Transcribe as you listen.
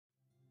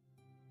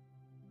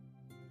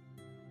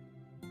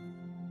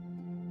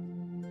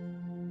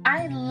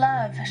I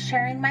love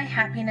sharing my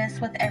happiness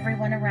with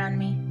everyone around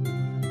me.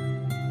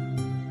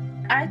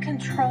 I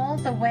control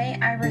the way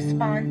I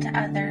respond to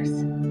others.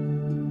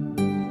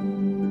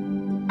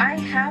 I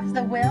have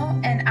the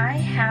will and I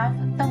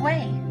have the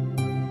way.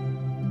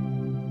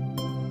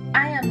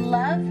 I am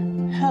love,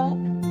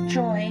 hope,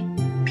 joy,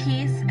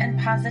 peace, and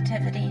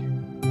positivity.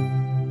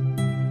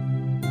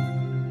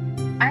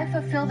 I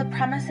fulfill the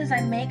promises I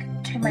make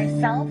to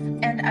myself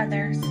and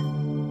others.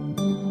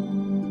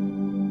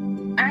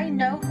 I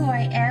know who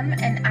I am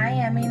and I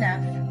am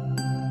enough.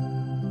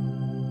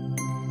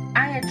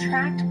 I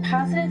attract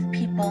positive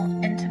people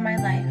into my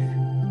life.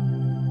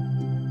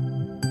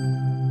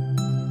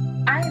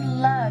 I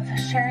love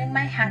sharing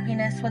my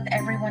happiness with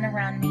everyone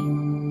around me.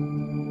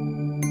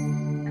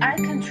 I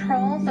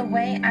control the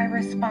way I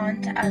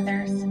respond to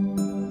others.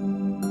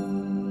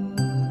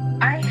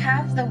 I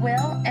have the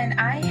will and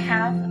I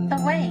have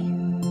the way.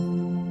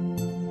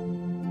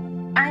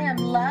 I am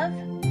love,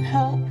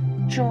 hope,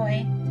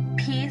 joy,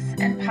 peace,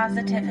 and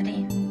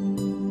positivity.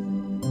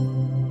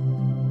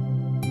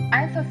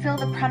 I fulfill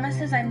the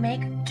promises I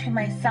make to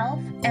myself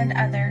and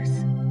others.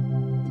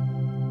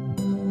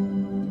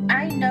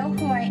 I know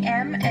who I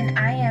am and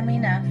I am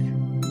enough.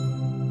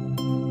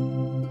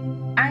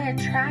 I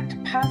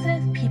attract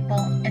positive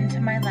people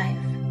into my life.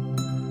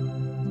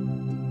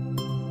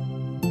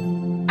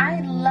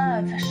 I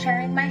love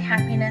sharing my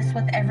happiness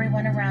with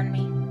everyone around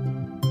me.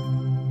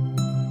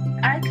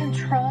 I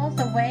control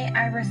the way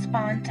I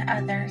respond to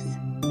others.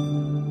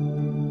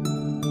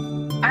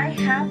 I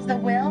have the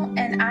will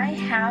and I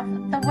have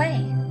the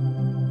way.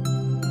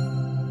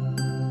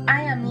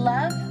 I am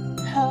love,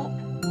 hope,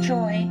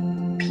 joy,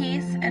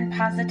 peace, and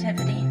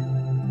positivity.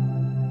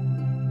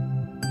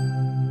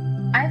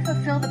 I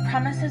fulfill the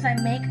promises I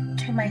make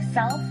to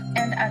myself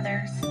and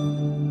others.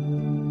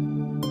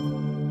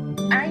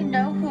 I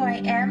know who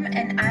I am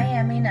and I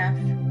am enough.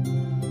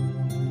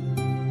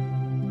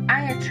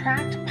 I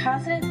attract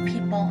positive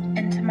people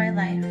into my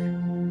life.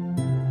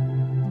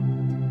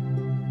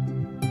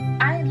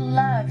 I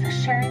love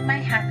sharing my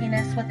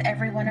happiness with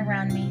everyone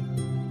around me.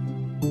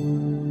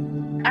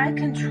 I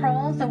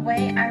control the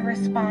way I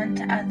respond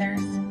to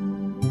others.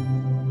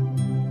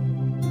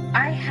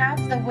 I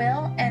have the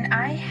will and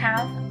I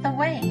have the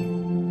way.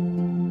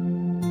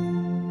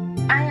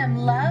 I am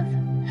love,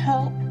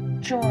 hope,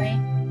 joy,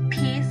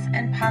 peace,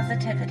 and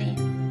positivity.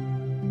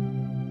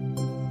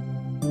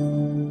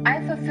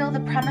 I fulfill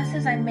the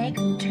promises I make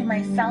to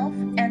myself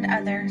and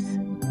others.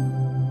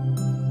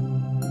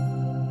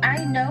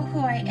 I know who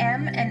I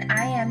am and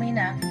I am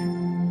enough.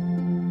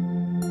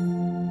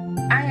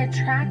 I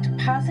attract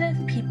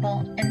positive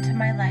people into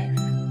my life.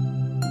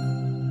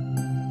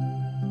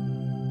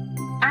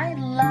 I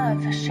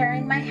love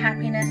sharing my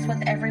happiness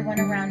with everyone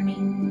around me.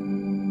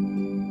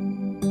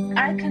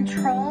 I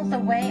control the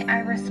way I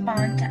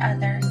respond to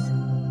others.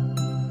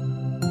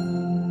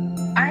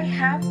 I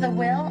have the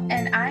will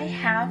and I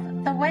have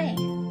the way.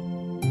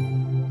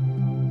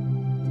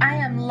 I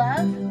am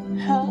love,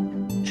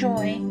 hope,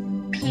 joy,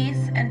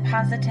 peace, and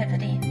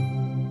positivity.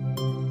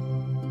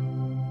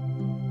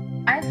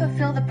 I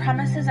fulfill the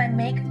promises I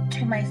make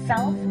to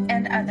myself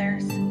and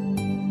others.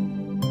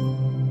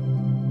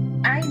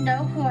 I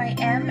know who I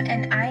am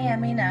and I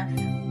am enough.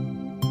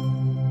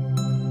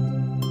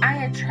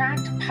 I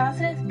attract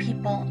positive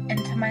people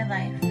into my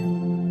life.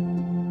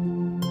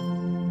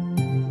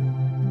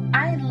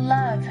 I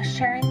love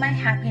sharing my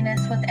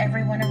happiness with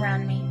everyone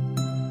around me.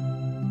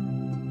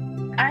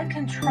 I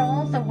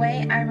control the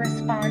way I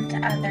respond to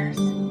others.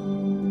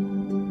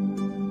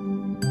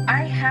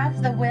 I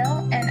have the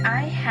will and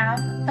I have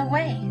the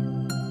way.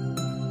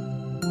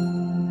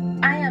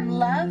 I am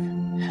love,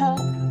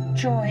 hope,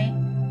 joy,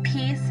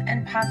 peace,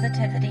 and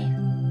positivity.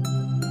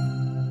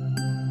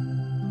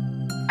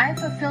 I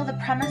fulfill the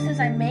promises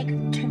I make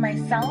to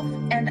myself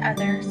and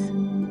others.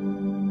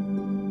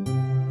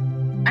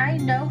 I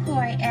know who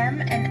I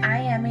am and I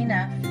am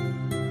enough.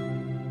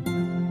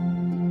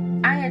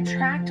 I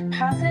attract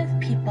positive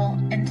people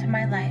into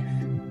my life.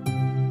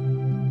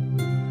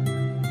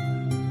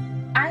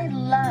 I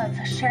love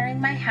sharing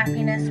my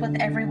happiness with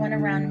everyone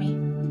around me.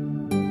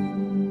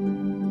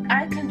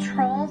 I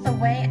control the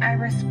way I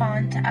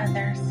respond to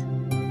others.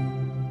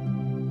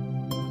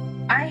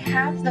 I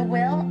have the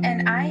will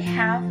and I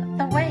have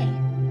the way.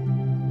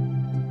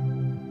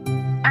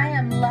 I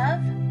am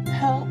love,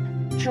 hope,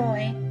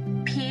 joy,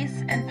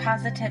 peace, and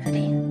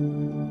positivity.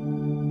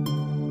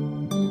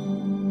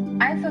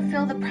 I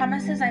fulfill the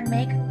promises I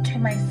make to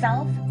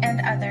myself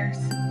and others.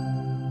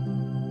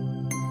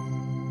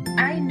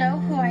 I know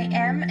who I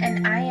am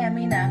and I am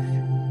enough.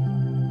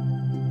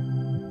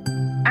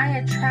 I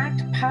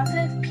attract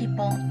positive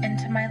people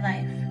into my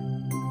life.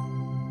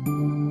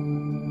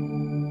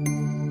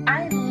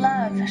 I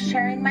love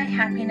sharing my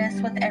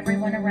happiness with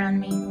everyone around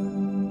me.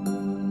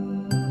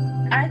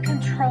 I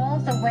control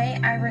the way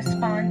I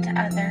respond to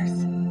others.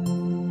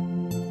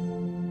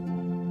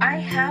 I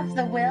have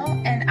the will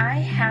and I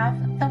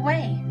have the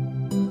way.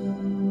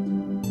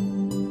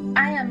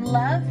 I am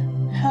love,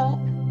 hope,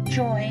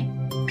 joy,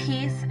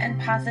 peace, and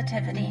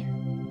positivity.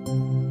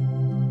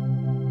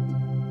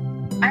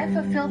 I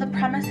fulfill the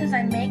promises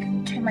I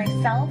make to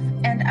myself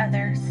and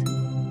others.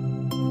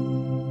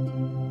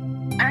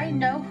 I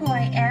know who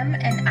I am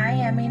and I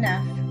am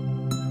enough.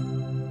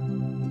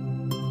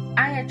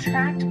 I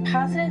attract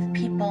positive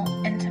people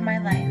into my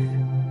life.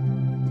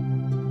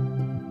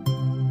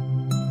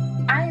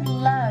 I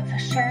love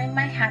sharing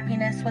my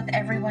happiness with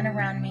everyone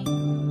around me.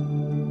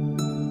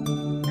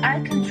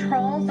 I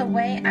control the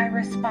way I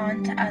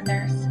respond to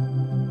others.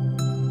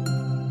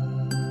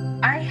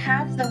 I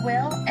have the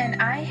will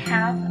and I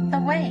have the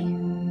way.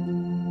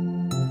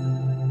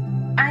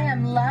 I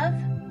am love,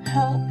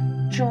 hope,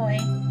 joy,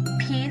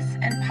 peace,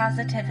 and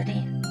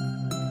positivity.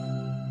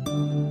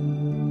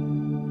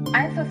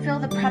 I fulfill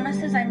the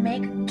promises I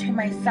make to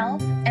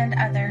myself and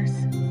others.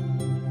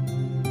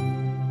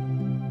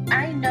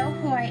 I know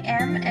who I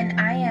am and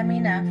I am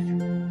enough.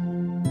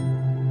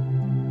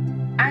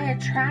 I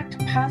attract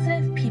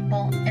positive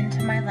people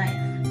into my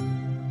life.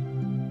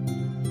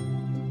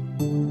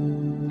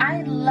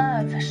 I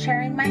love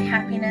sharing my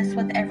happiness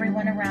with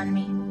everyone around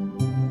me.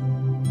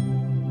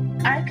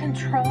 I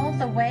control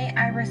the way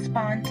I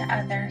respond to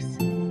others.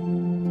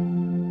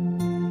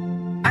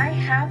 I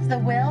have the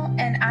will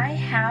and I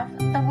have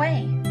the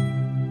way.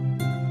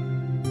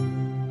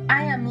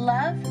 I am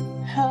love,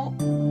 hope,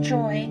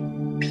 joy,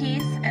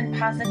 peace, and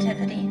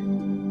positivity.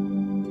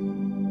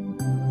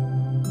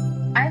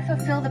 I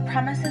fulfill the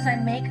promises I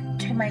make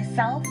to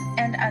myself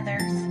and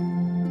others.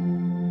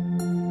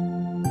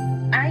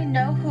 I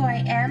know who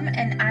I am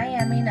and I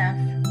am enough.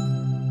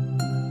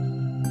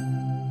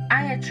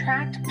 I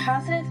attract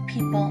positive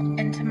people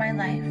into my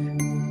life.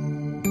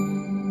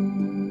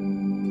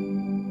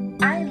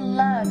 I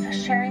love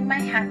sharing my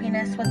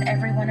happiness with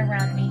everyone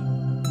around me.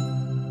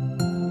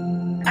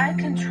 I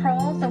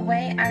control the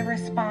way I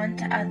respond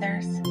to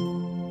others.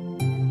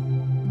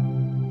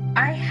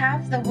 I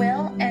have the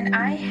will and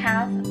I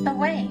have the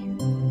way.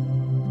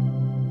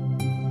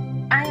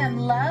 I am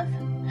love,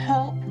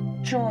 hope,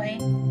 joy,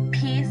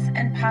 peace,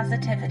 and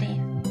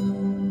positivity.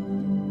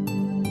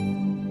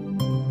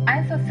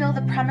 I fulfill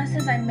the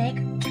promises I make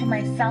to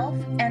myself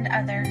and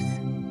others.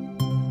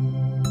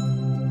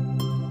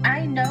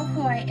 I know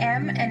who I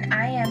am and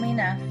I am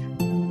enough.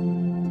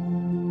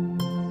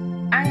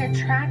 I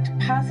attract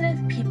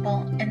positive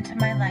people into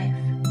my life.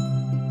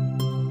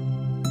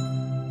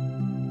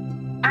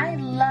 I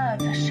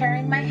love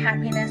sharing my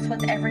happiness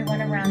with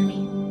everyone around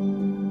me.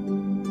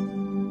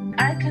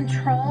 I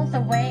control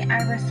the way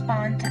I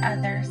respond to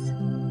others.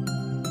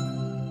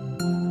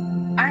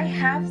 I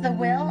have the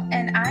will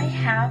and I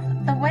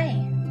have the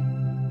way.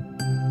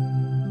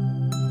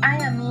 I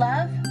am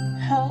love,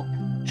 hope,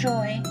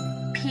 joy,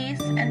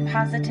 peace, and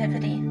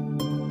positivity.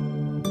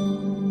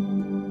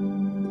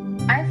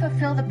 I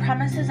fulfill the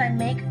promises I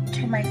make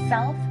to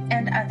myself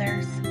and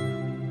others.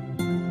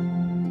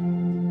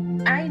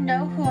 I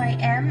know who I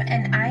am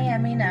and I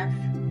am enough.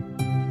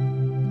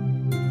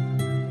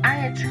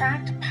 I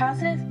attract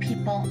positive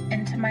people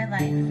into my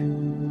life.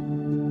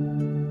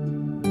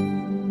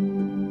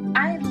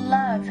 I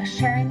love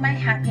sharing my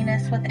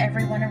happiness with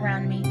everyone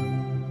around me.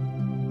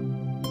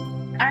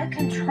 I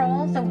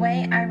control the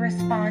way I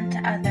respond to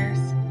others.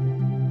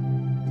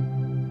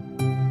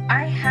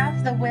 I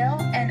have the will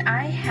and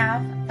I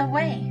have the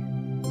way.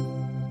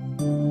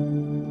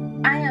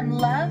 I am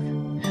love,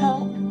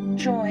 hope,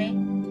 joy,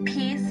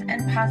 peace,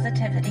 and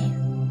positivity.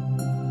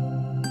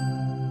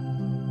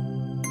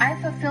 I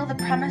fulfill the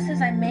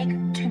promises I make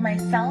to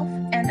myself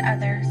and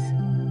others.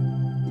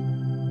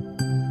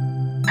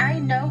 I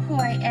know who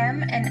I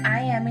am and I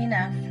am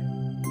enough.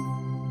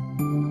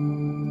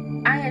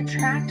 I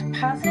attract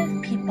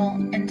positive people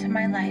into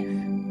my life.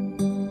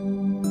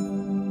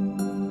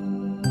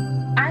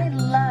 I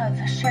love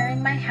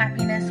sharing my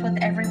happiness with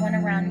everyone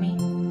around me.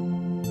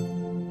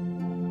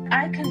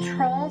 I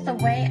control the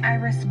way I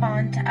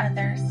respond to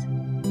others.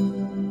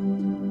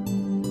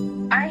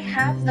 I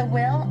have the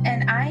will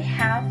and I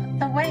have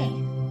the way.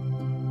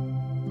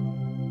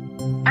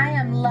 I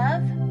am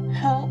love,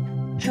 hope,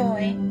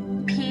 joy,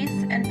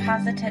 peace, and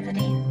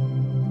positivity.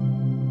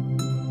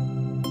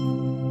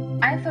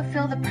 I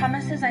fulfill the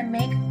promises I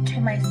make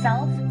to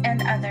myself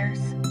and others.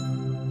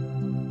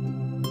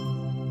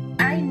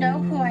 I know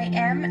who I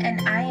am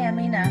and I am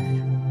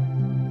enough.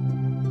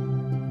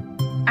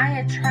 I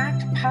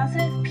attract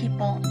positive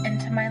people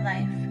into my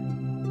life.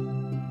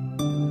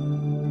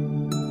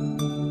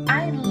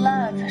 I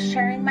love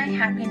sharing my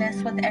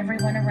happiness with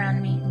everyone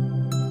around me.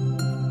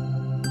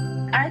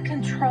 I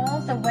control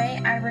the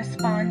way I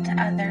respond to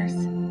others.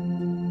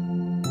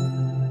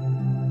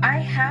 I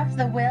have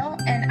the will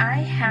and I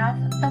have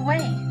the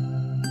way.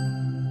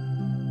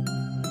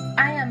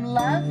 I am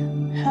love,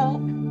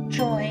 hope,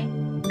 joy,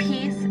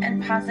 peace,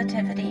 and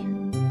positivity.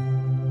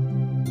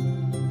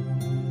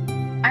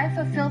 I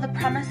fulfill the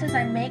promises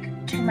I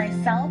make to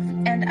myself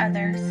and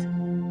others.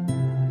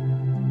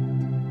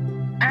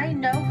 I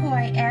know who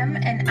I am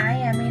and I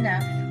am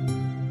enough.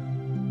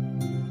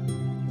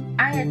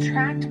 I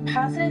attract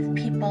positive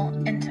people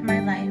into my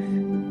life.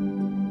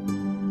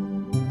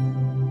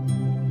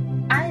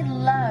 I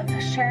love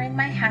sharing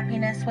my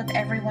happiness with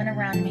everyone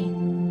around me.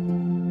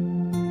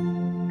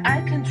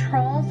 I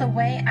control the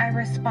way I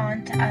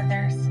respond to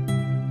others.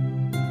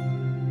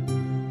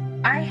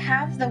 I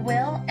have the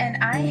will and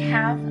I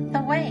have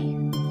the way.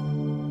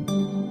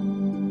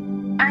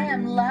 I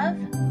am love,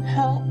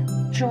 hope,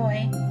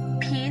 joy,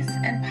 peace,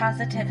 and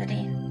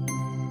positivity.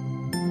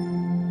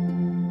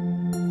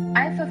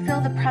 I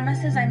fulfill the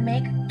promises I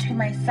make to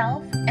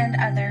myself and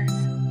others.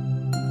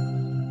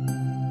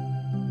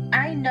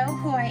 I know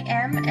who I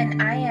am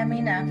and I am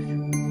enough.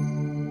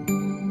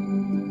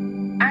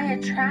 I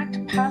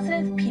attract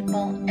positive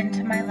people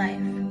into my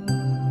life.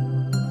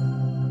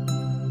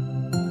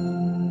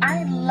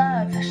 I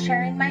love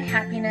sharing my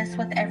happiness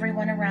with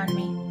everyone around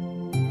me.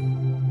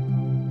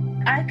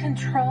 I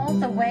control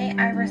the way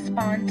I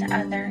respond to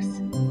others.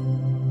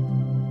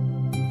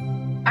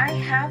 I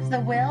have the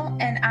will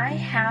and I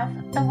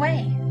have the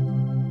way.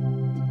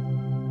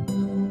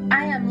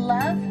 I am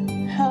love,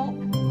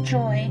 hope,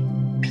 joy,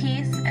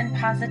 peace, and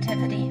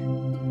positivity.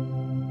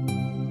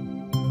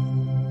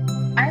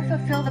 I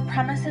fulfill the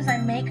promises I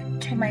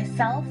make to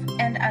myself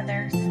and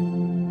others.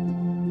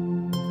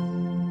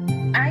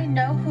 I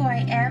know who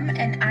I am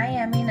and I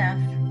am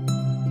enough.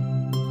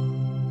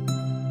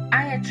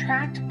 I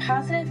attract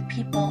positive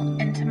people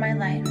into my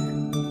life.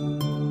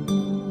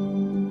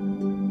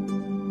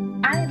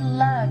 I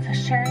love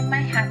sharing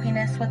my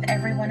happiness with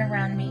everyone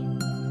around me.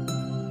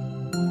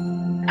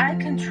 I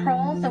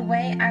control the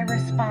way I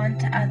respond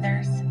to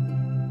others.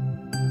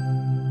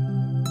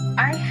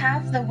 I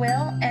have the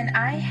will and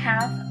I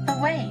have the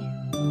way.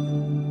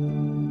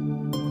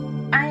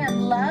 I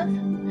am love,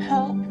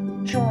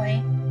 hope,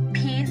 joy,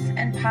 peace,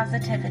 and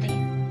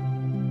positivity.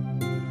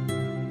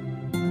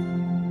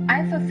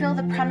 I fulfill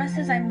the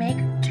promises I make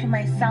to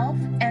myself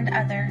and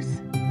others.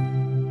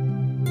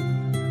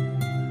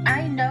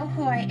 I know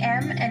who I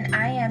am and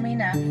I am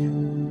enough.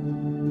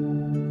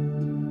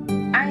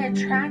 I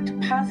attract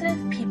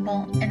positive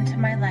people into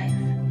my life.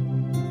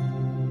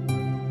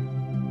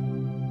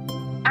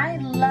 I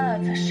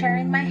love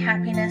sharing my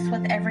happiness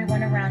with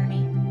everyone around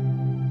me.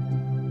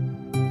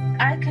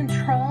 I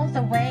control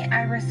the way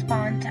I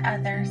respond to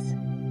others.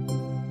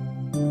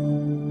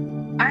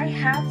 I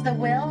have the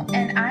will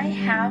and I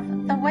have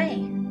the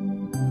way.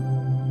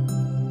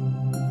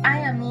 I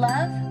am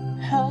love,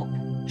 hope,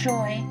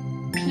 joy,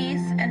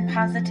 peace, and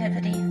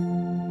positivity.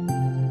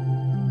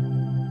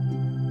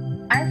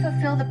 I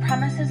fulfill the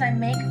promises I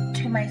make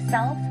to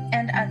myself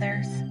and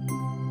others.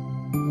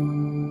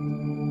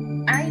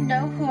 I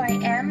know who I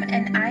am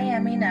and I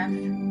am enough.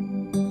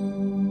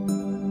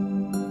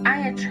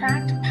 I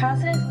attract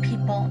positive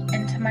people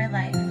into my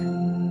life.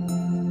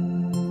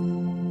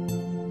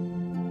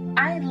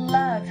 I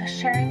love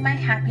sharing my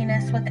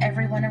happiness with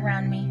everyone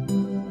around me.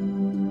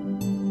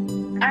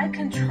 I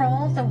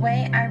control the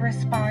way I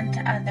respond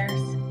to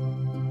others.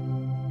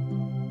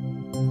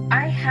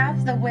 I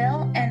have the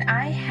will and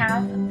I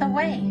have the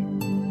way.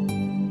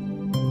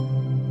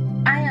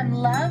 I am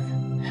love,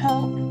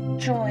 hope,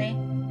 joy,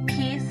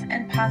 peace,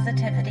 and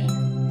positivity.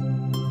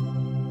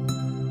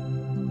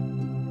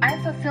 I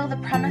fulfill the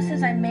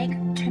promises I make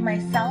to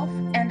myself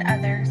and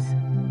others.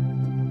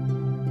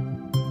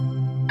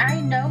 I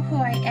know who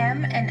I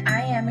am and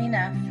I am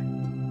enough.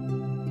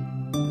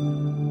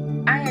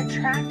 I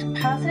attract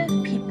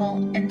positive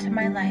people into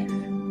my life.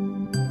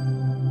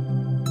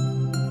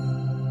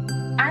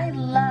 I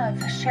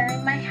love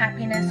sharing my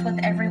happiness with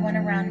everyone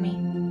around me.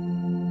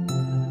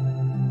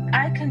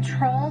 I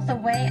control the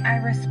way I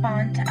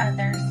respond to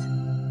others.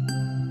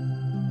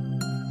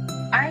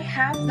 I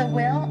have the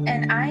will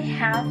and I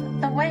have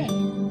the way.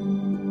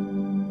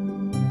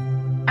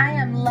 I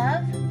am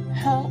love,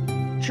 hope,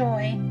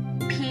 joy,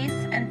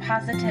 peace, and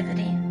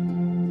positivity.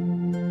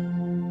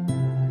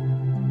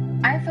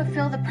 I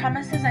fulfill the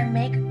promises I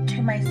make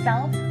to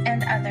myself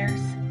and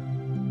others.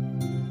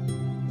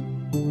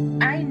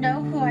 I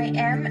know who I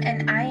am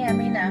and I am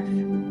enough.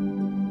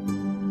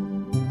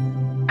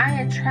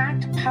 I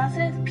attract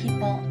positive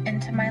people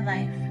into my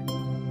life.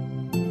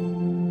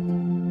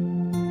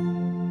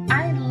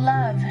 I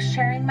love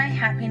sharing my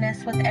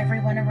happiness with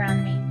everyone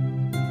around me.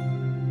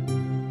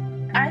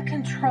 I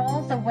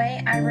control the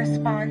way I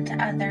respond to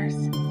others.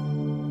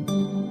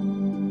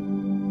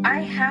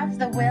 I have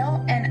the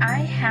will and I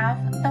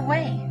have the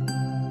way.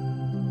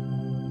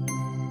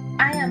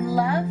 I am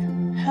love,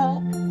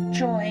 hope,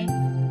 joy,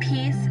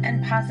 peace,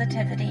 and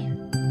positivity.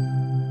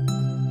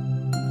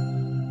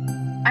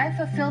 I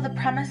fulfill the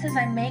promises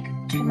I make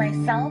to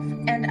myself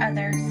and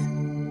others.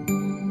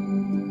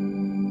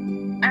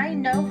 I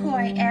know who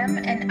I am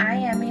and I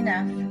am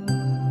enough.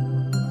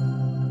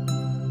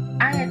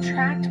 I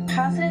attract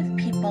positive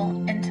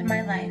people into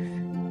my life.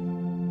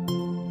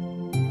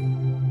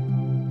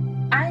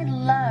 I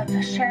love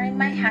sharing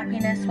my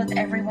happiness with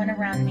everyone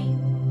around me.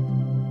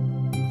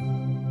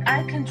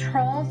 I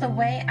control the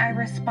way I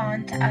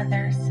respond to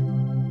others.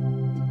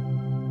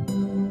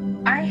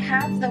 I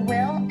have the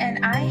will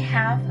and I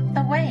have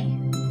the way.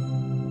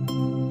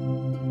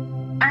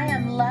 I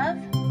am love,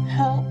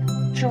 hope,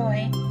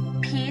 joy,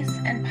 peace,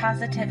 and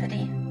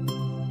positivity.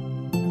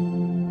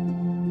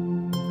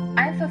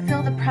 I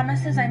fulfill the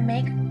promises I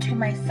make to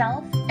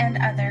myself and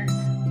others.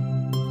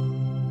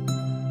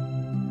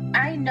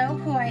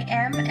 I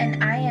am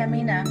and I am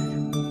enough.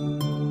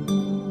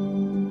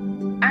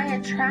 I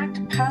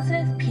attract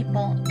positive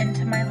people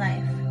into my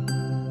life.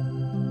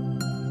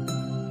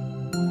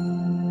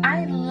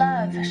 I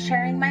love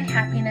sharing my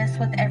happiness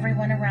with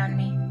everyone around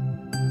me.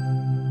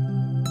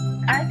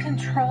 I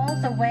control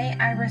the way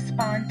I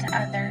respond to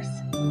others.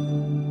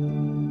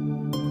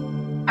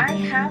 I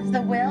have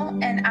the will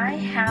and I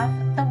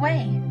have the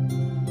way.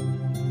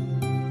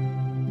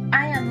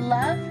 I am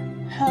love,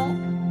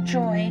 hope,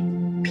 joy,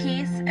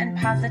 peace, and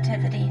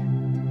positivity.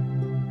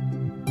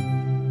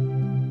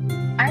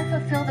 I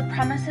fulfill the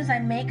promises I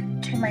make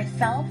to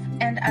myself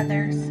and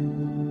others.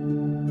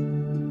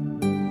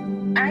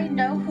 I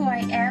know who I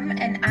am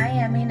and I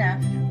am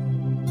enough.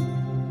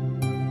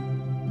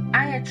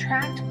 I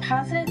attract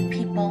positive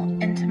people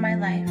into my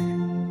life.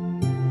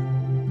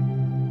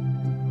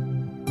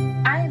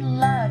 I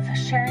love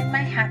sharing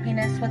my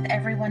happiness with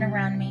everyone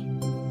around me.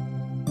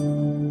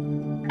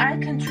 I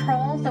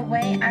control the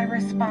way I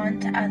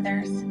respond to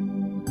others.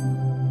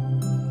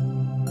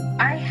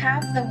 I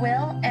have the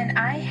will and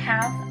I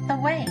have the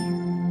way.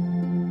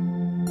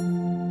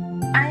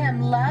 I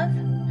am love,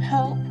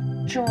 hope,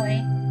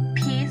 joy,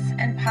 peace,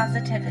 and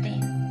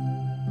positivity.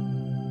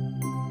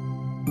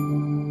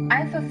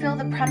 I fulfill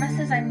the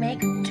promises I make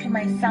to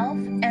myself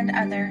and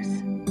others.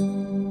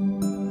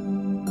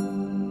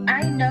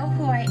 I know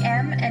who I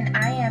am and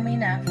I am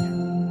enough.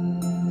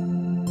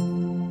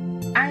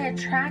 I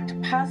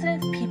attract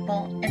positive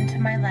people into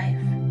my life.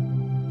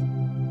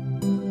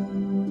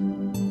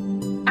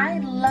 I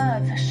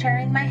love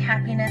sharing my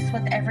happiness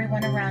with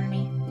everyone around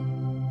me.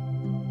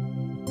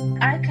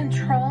 I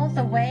control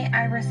the way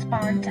I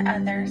respond to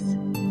others.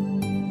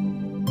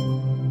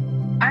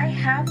 I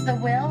have the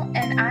will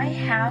and I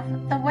have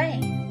the way.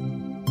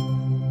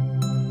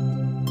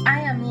 I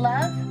am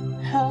love,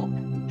 hope,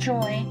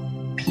 joy,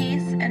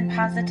 peace, and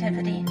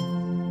positivity.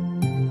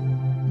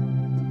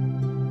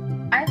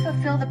 I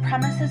fulfill the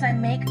promises I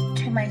make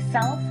to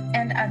myself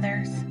and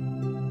others.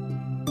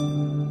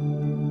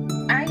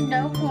 I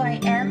know who I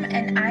am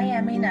and I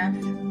am enough.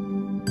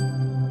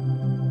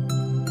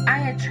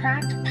 I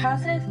attract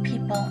positive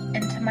people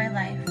into my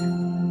life.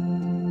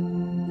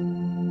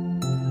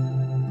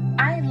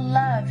 I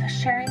love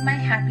sharing my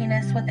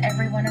happiness with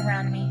everyone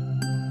around me.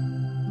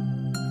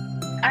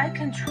 I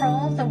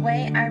control the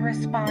way I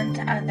respond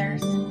to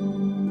others.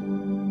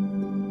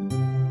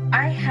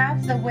 I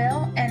have the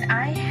will and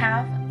I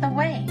have the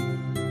way.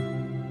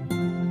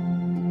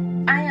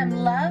 I am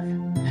love,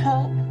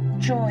 hope,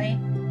 joy,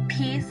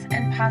 peace,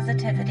 and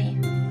positivity.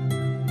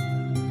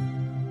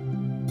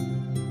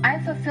 I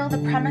fulfill the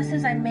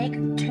promises I make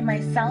to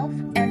myself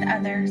and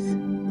others.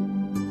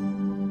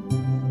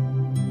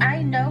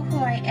 I know who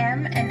I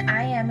am and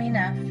I am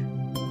enough.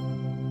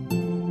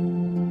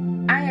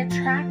 I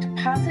attract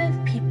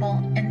positive people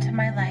into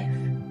my life.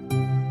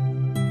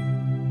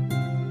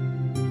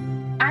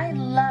 I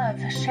love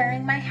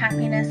sharing my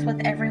happiness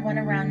with everyone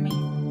around me.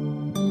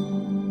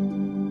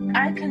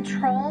 I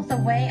control the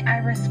way I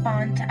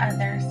respond to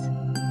others.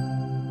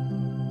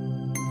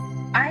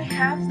 I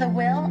have the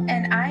will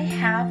and I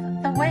have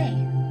the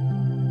way.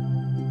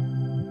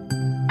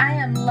 I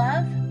am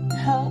love,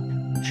 hope,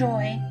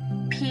 joy,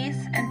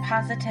 peace, and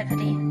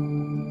positivity.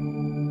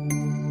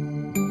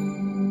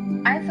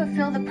 I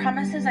fulfill the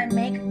promises I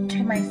make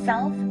to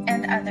myself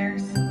and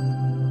others.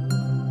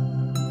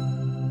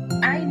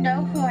 I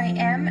know who I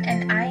am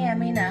and I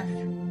am enough.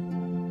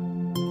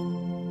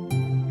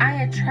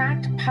 I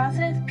attract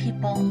positive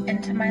people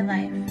into my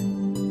life.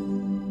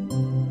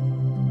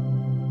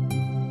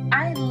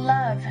 I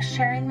love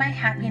sharing my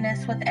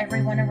happiness with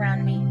everyone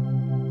around me.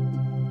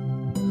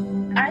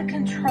 I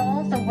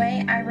control the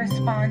way I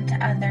respond to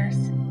others.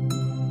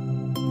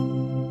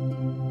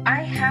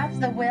 I have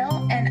the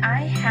will and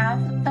I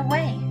have the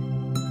way.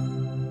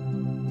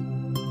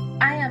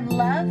 I am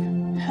love,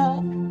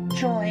 hope,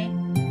 joy,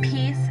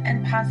 peace,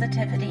 and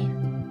positivity.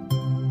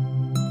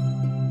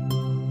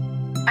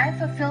 I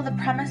fulfill the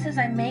promises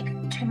I make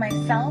to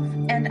myself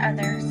and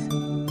others.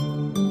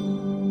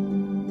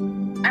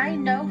 I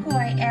know who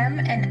I am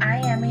and I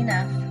am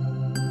enough.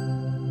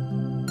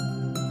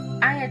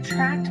 I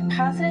attract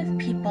positive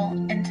people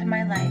into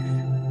my life.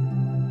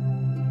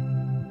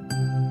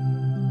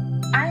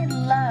 I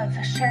love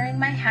sharing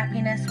my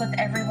happiness with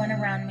everyone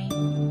around me.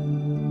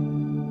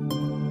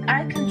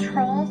 I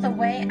control the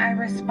way I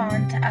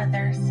respond to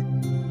others.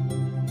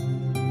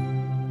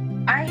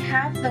 I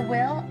have the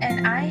will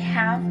and I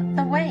have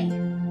the way.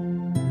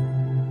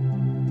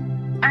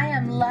 I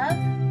am love,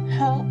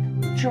 hope,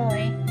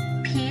 joy,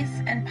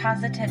 peace, and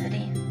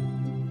positivity.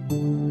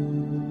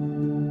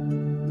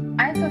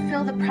 I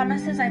fulfill the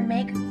promises I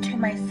make to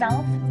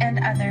myself and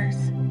others.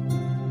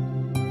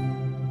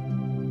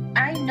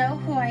 I know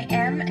who I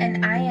am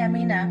and I am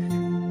enough.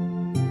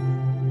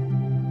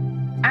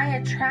 I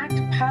attract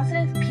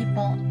positive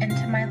people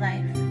into my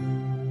life.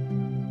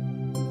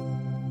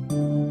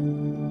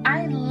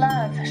 I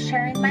love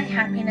sharing my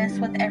happiness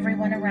with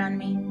everyone around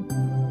me.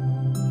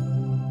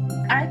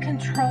 I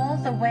control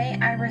the way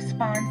I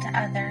respond to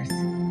others.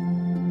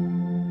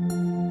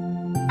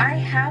 I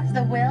have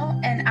the will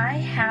and I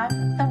have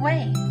the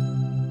way.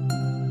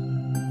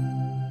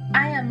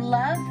 I am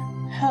love,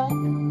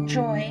 hope,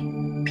 joy,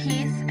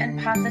 peace,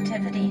 and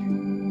positivity.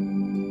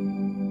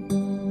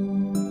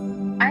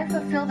 I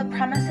fulfill the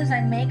promises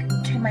I make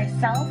to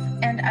myself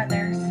and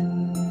others.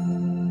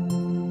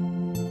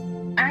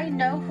 I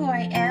know who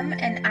I am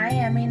and I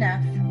am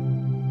enough.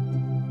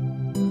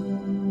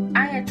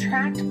 I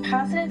attract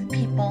positive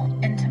people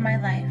into my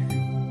life.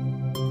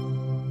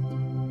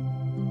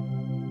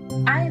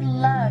 I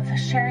love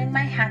sharing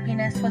my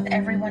happiness with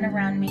everyone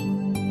around me.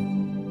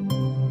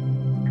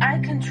 I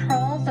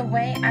control the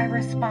way I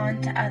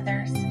respond to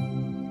others.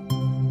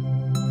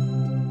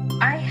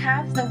 I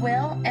have the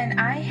will and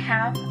I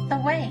have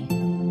the way.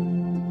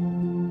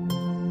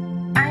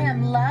 I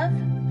am love,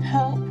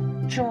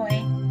 hope,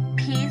 joy,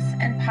 peace,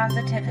 and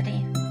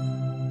positivity.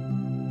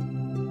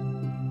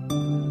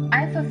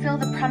 I fulfill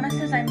the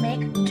promises I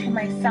make to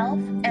myself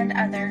and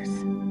others.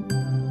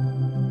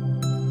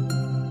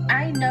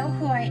 I know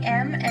who I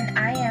am and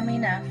I am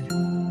enough.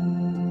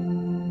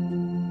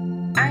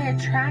 I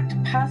attract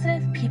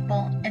positive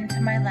people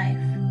into my life.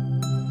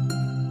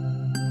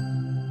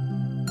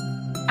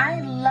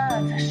 I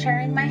love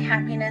sharing my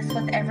happiness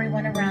with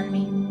everyone around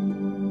me.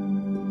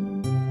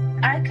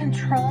 I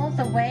control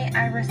the way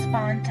I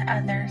respond to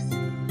others.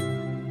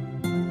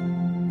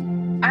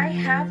 I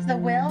have the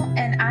will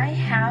and I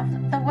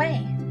have the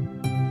way.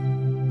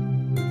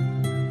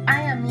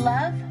 I am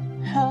love,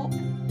 hope,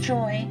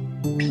 joy,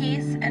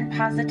 peace, and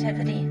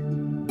positivity.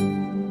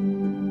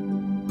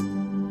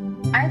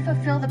 I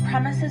fulfill the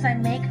promises I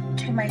make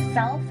to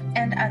myself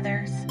and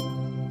others.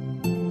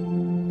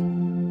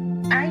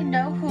 I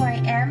know who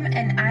I am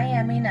and I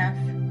am enough.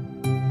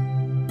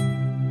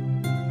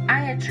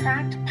 I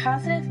attract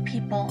positive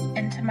people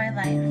into my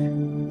life.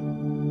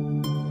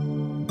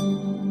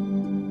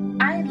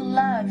 I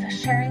love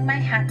sharing my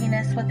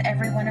happiness with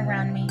everyone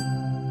around me.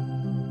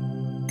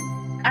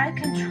 I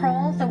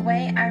control the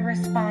way I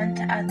respond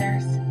to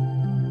others.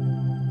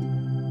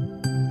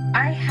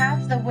 I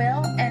have the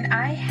will and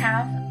I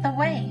have the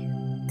way.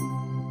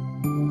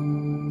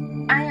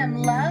 I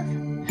am love,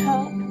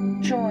 hope,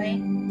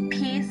 joy,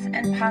 peace,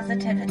 and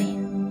positivity.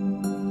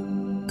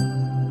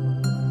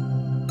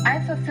 I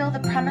fulfill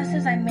the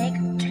promises I make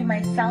to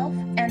myself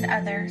and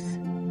others.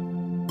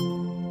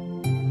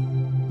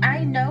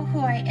 I know who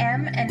I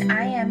am and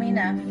I am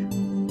enough.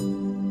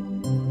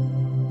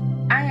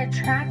 I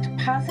attract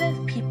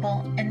positive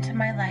people into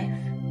my life.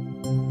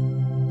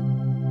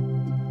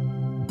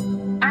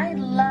 I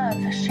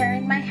love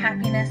sharing my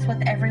happiness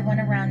with everyone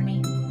around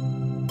me.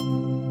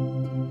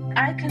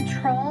 I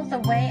control the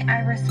way I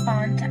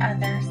respond to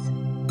others.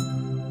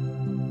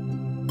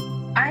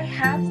 I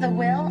have the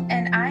will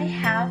and I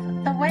have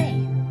the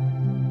way.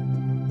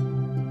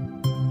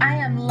 I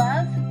am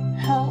love,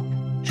 hope,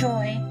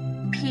 joy,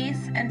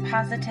 peace, and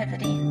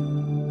positivity.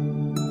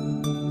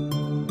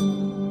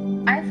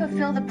 I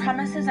fulfill the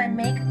promises I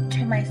make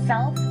to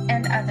myself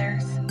and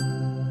others.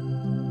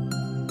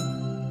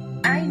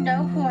 I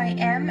know who I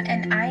am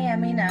and I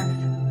am enough.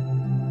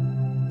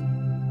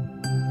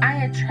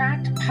 I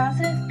attract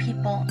positive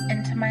people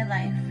into my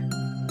life.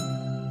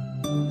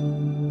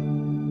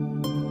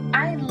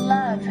 I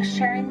love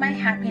sharing my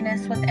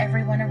happiness with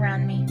everyone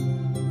around me.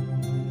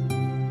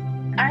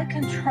 I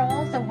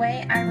control the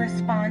way I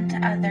respond to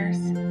others.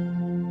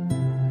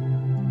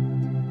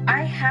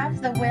 I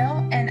have the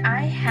will and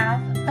I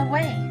have the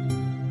way.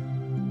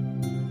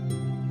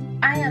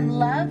 I am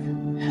love,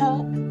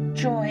 hope,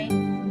 joy,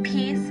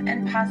 peace,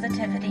 and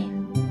positivity.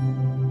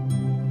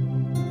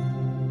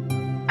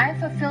 I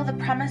fulfill the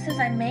promises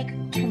I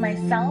make to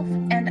myself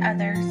and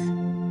others.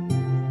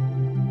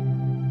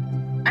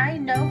 I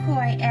know who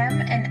I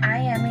am and I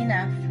am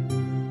enough.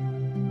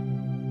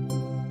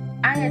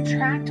 I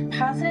attract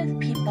positive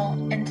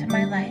people into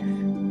my life.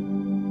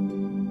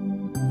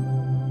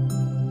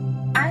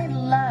 I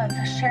love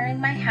sharing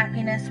my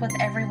happiness with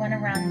everyone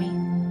around me.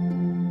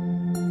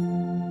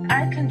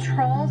 I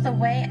control the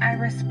way I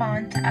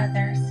respond to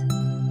others.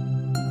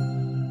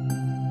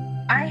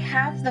 I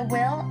have the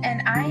will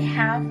and I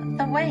have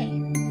the way.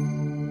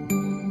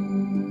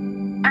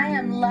 I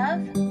am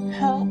love,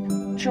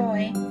 hope,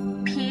 joy,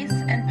 peace,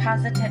 and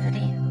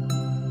positivity.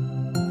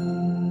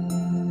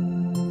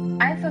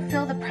 I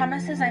fulfill the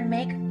promises I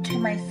make to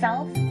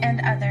myself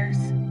and others.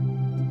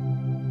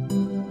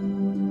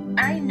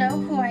 I know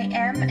who I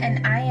am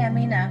and I am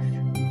enough.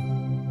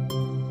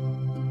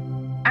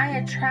 I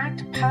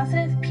attract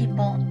positive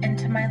people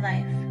into my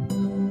life.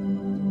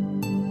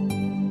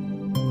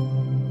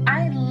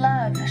 I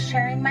love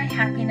sharing my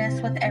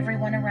happiness with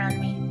everyone around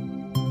me.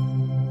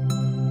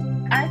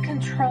 I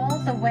control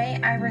the way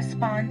I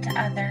respond to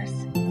others.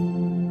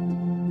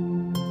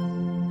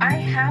 I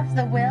have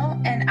the will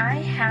and I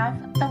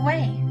have the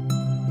way.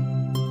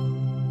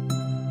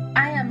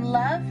 I am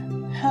love,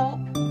 hope,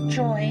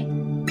 joy,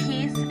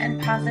 peace,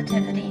 and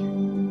positivity.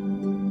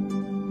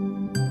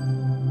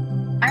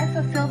 I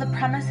fulfill the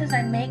promises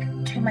I make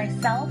to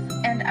myself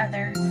and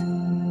others.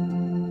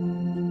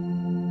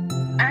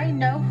 I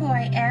know who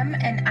I am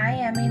and I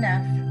am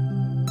enough.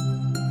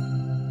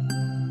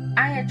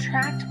 I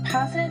attract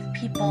positive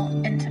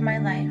people into my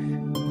life.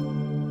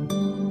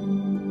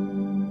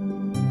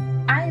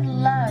 I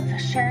love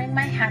sharing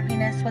my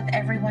happiness with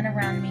everyone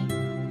around me.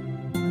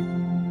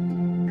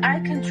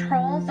 I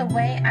control the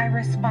way I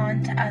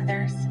respond to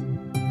others.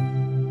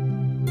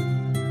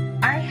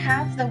 I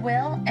have the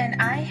will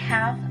and I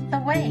have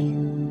the way.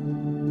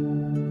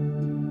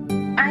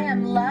 I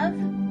am love,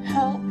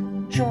 hope,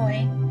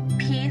 joy,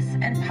 peace,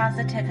 and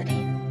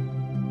positivity.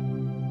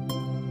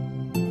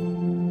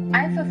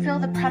 I fulfill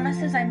the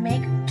promises I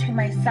make to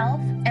myself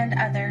and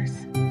others.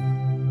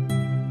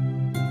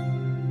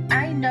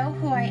 I know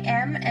who I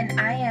am and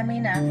I am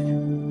enough.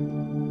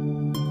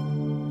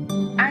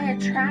 I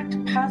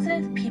attract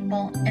positive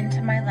people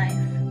into my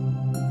life.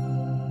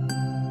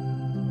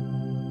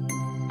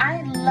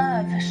 I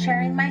love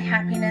sharing my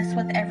happiness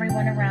with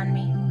everyone around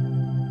me.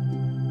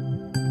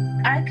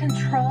 I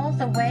control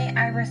the way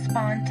I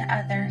respond to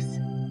others.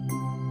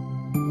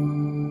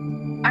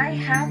 I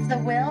have the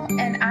will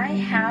and I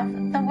have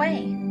the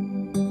way.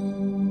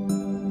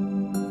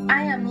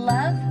 I am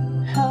love,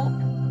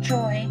 hope,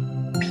 joy,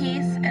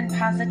 peace, and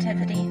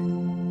positivity.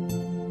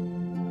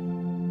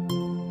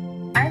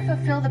 I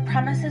fulfill the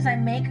promises I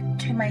make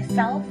to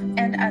myself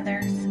and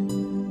others.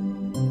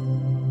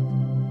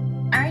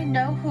 I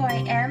know who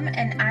I am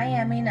and I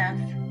am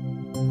enough.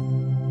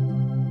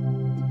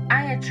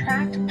 I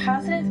attract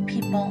positive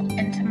people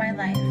into my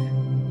life.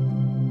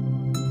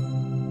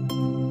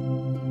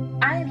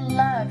 I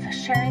love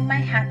sharing my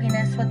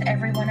happiness with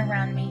everyone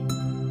around me.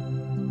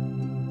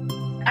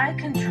 I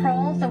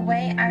control the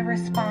way I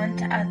respond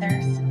to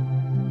others.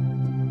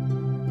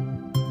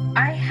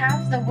 I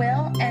have the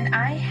will and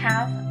I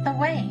have the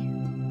way.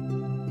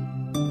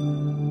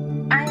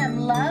 I am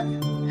love,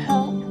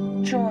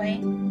 hope,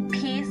 joy,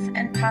 peace,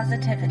 and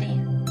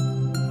positivity.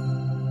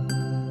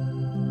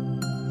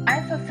 I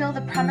fulfill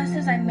the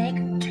promises I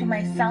make to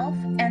myself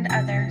and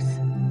others.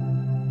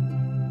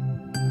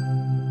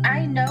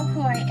 I know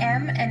who I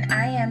am and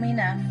I am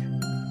enough.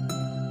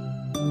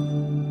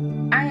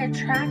 I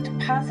attract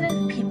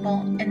positive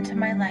people into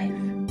my life.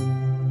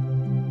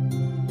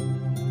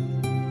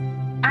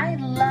 I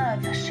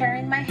love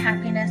sharing my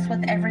happiness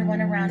with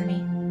everyone around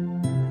me.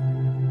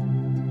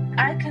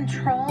 I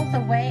control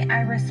the way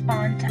I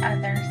respond to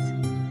others.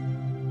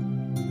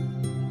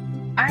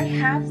 I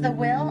have the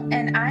will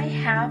and I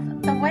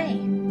have the way.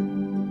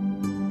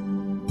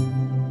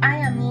 I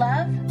am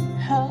love,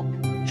 hope,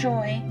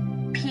 joy,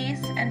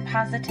 peace, and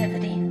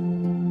positivity.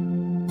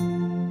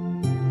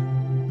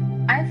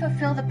 I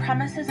fulfill the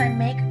promises I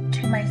make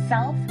to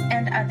myself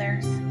and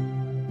others.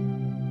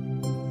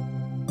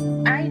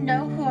 I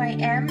know who I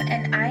am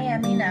and I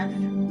am enough.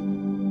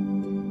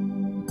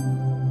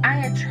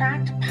 I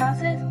attract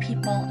positive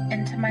people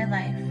into my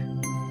life.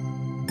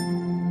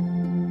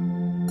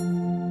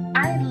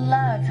 I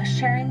love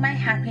sharing my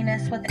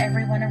happiness with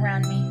everyone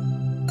around me.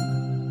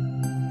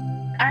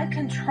 I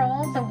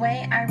control the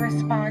way I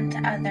respond to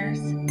others.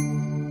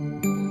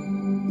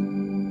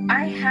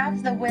 I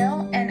have the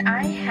will and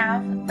I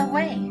have the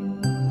way.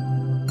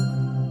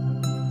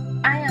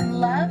 I am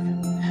love,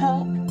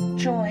 hope,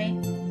 joy,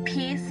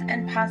 peace,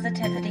 and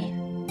positivity.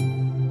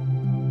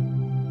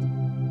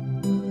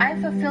 I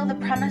fulfill the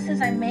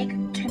promises I make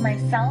to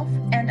myself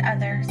and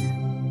others.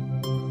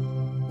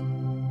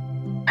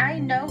 I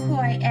know who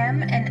I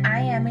am and I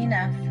am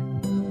enough.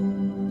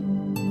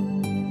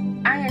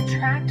 I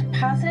attract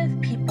positive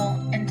people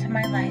into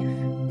my life.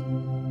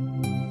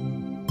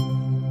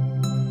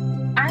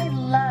 I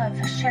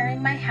love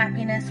sharing my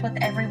happiness with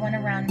everyone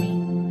around me.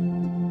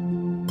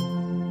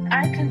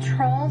 I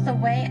control the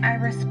way I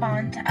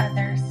respond to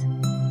others.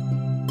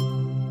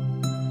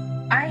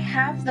 I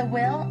have the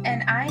will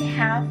and I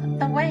have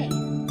the way.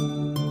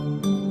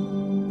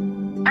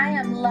 I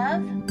am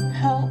love,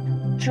 hope,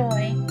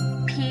 joy,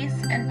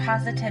 peace, and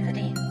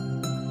positivity.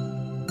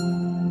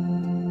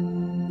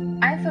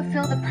 I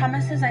fulfill the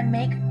promises I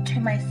make to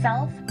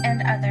myself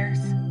and others.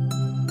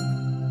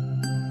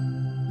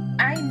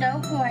 I know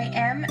who I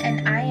am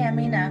and I am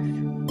enough.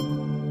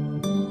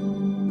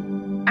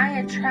 I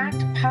attract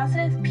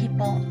positive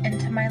people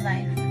into my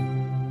life.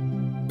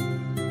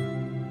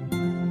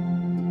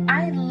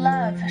 I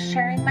love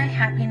sharing my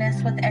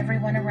happiness with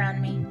everyone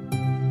around me.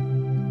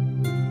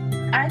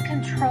 I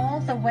control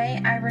the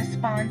way I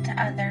respond to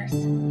others.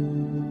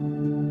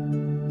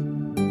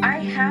 I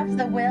have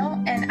the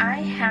will and I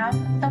have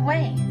the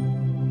way.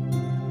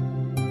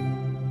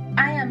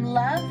 I am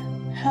love,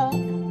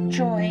 hope,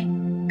 joy,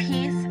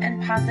 peace,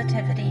 and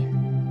positivity.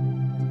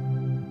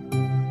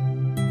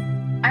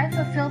 I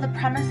fulfill the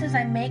promises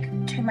I make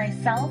to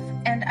myself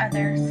and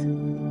others.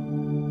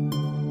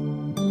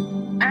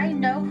 I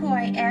know who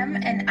I am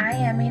and I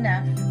am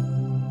enough.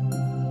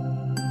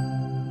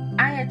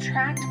 I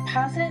attract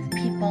positive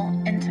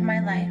people into my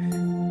life.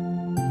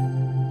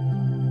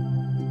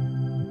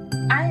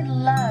 I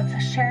love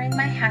sharing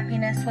my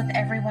happiness with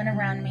everyone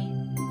around me.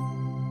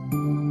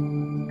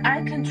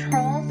 I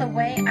control the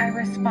way I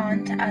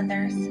respond to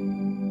others.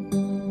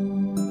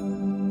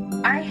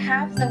 I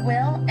have the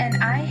will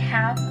and I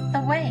have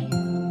the way.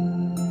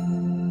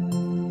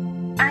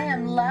 I am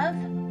love,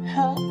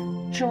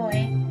 hope,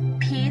 joy,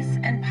 peace,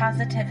 and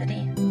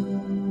positivity.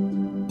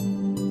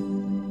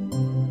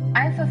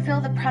 I fulfill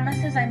the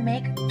promises I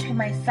make to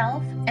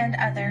myself and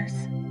others.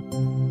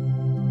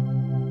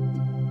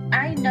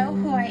 I know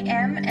who I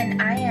am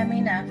and I am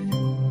enough.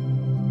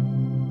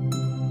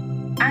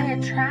 I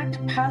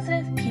attract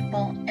positive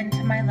people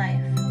into my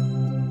life.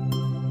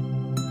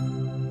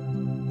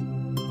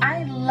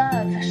 I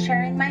love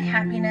sharing my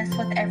happiness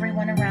with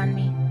everyone around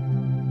me.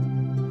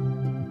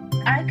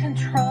 I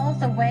control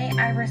the way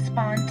I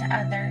respond to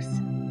others.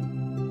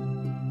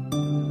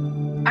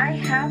 I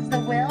have the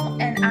will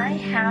and I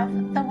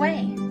have the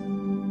way.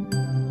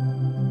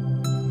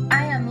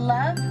 I am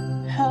love,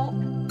 hope,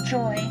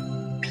 joy,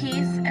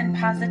 peace, and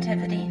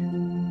positivity.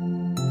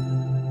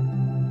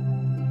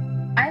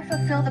 I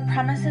fulfill the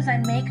promises I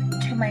make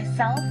to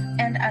myself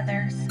and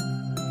others.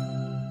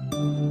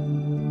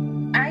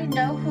 I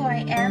know who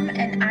I am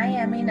and I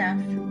am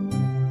enough.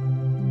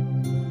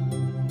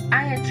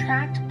 I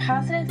attract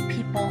positive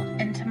people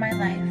into my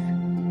life.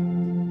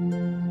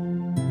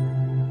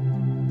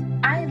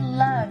 I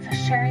love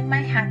sharing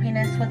my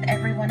happiness with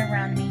everyone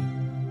around me.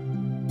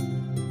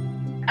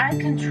 I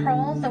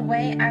control the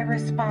way I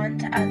respond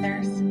to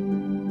others.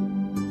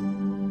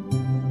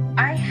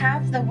 I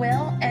have the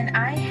will and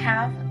I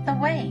have the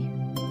way.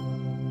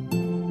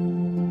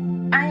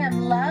 I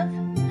am love,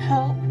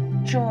 hope,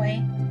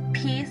 joy,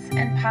 peace,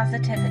 and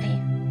positivity.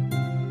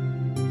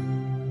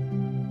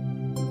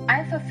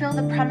 I fulfill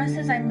the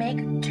promises I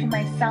make to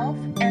myself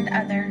and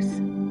others.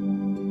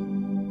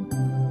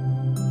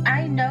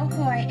 I know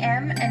who I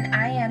am and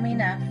I am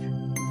enough.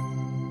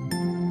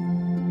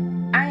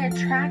 I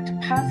attract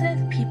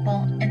positive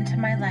people into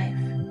my life.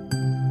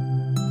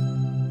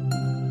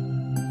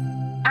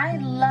 I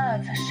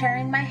love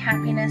sharing my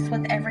happiness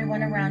with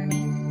everyone around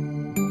me.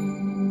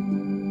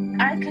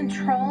 I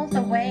control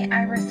the way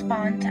I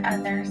respond to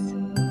others.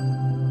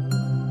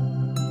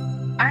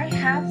 I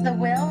have the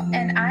will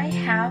and I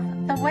have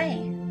the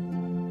way.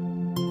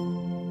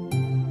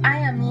 I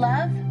am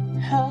love,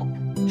 hope,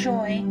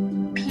 joy,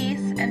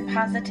 peace, and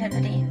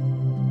positivity.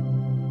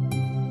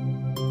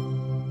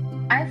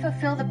 I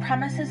fulfill the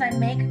promises I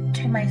make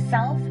to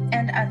myself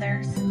and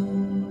others.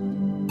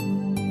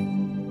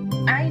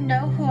 I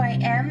know who I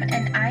am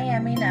and I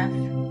am enough.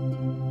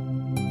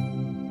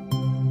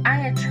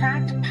 I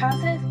attract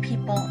positive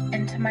people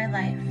into my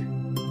life.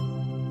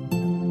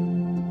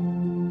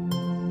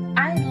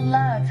 I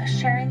love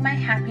sharing my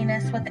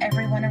happiness with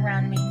everyone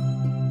around me.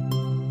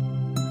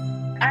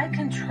 I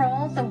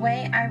control the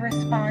way I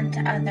respond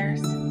to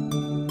others.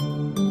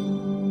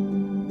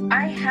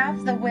 I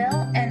have the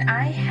will and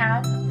I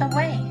have the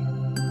way.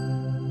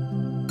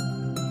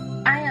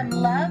 I am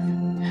love,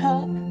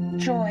 hope,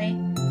 joy,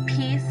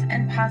 peace,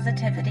 and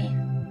positivity.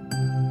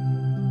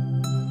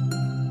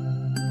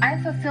 I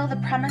fulfill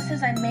the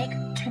promises I make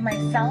to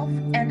myself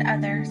and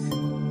others.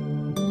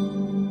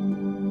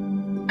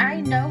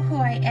 I know who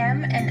I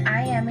am and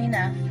I am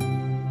enough.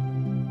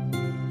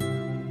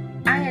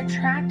 I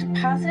attract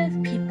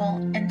positive people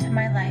into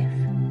my life.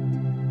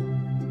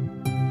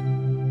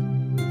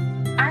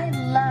 I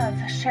love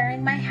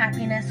sharing my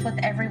happiness with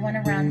everyone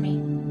around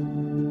me.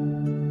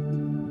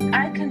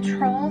 I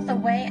control the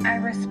way I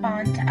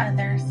respond to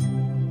others.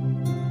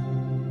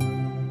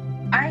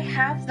 I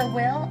have the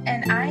will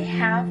and I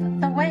have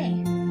the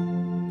way.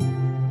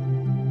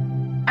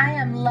 I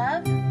am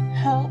love,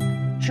 hope,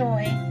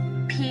 joy,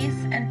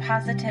 peace, and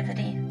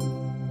positivity.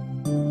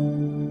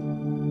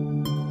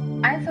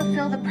 I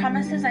fulfill the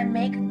promises I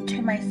make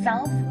to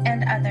myself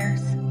and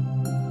others.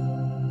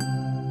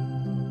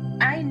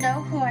 I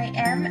know who I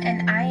am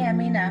and I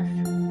am enough.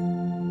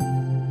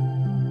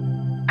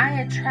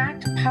 I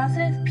attract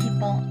positive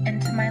people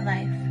into my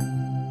life.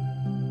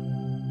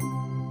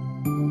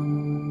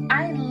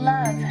 I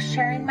love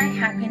sharing my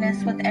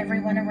happiness with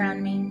everyone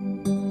around me.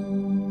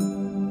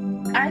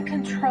 I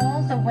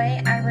control the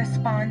way I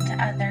respond to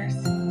others.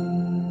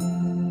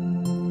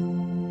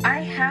 I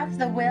have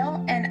the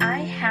will and I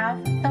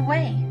have the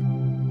way.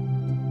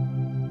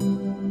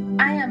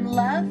 I am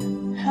love,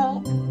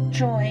 hope,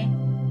 joy,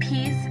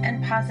 peace,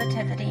 and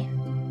positivity.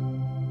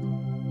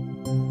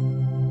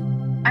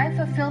 I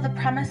fulfill the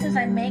promises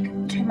I make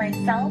to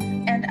myself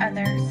and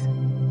others.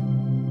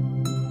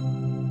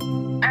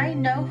 I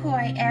know who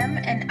I am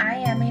and I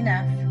am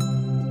enough.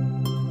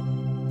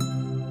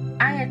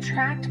 I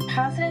attract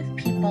positive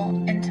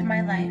people into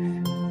my life.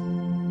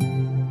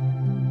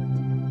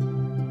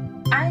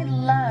 I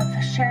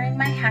love sharing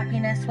my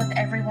happiness with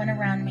everyone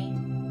around me.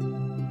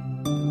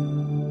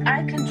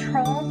 I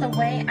control the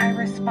way I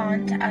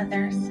respond to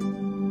others.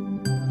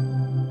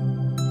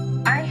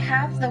 I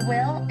have the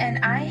will and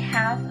I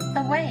have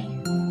the way.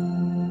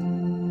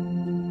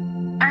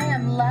 I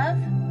am love,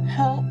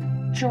 hope,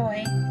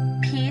 joy,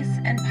 peace,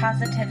 and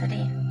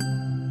positivity.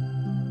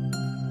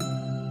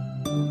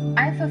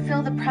 I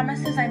fulfill the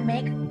promises I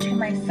make to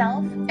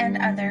myself and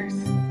others.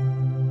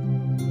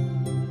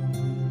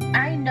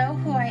 I know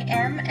who I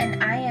am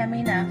and I am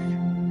enough.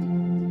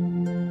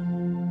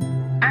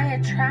 I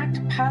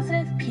attract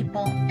positive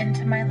people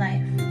into my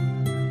life.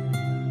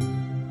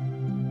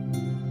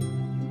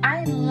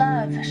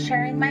 love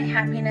sharing my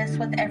happiness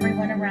with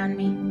everyone around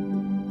me.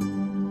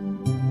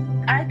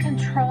 I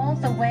control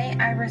the way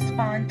I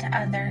respond to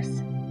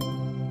others.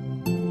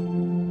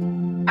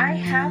 I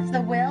have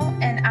the will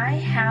and I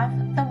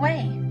have the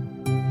way.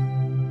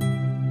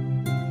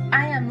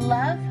 I am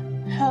love,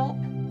 hope,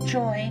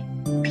 joy,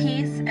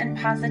 peace, and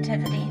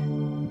positivity.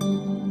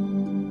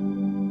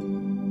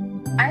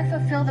 I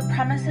fulfill the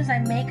promises I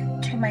make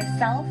to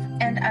myself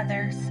and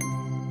others.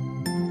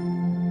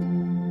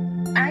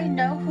 I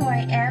know who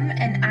I am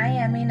and I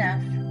am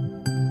enough.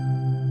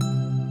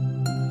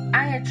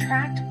 I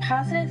attract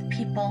positive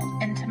people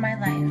into my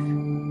life.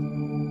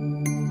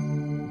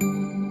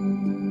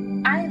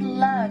 I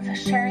love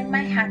sharing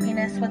my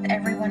happiness with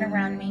everyone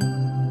around me.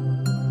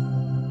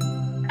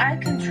 I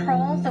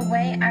control the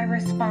way I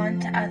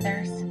respond to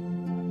others.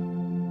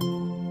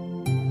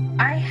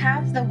 I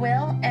have the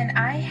will and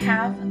I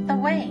have the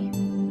way.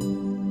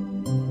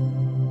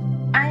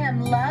 I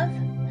am love,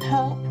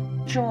 hope,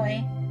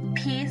 joy,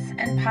 peace,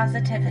 and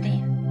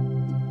positivity.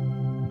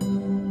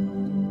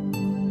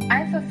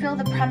 I fulfill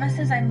the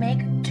promises I make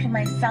to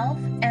myself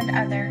and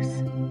others.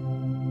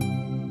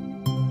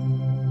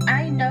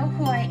 I know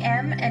who I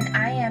am and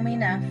I am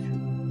enough.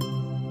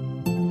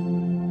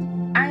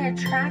 I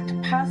attract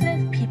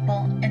positive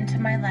people into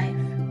my life.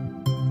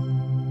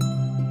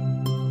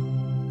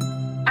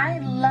 I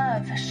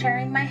love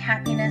sharing my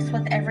happiness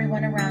with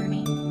everyone around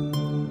me.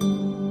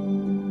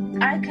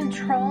 I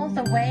control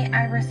the way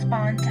I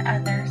respond to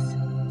others.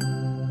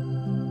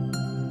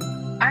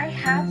 I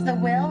have the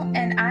will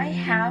and I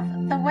have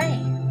the way.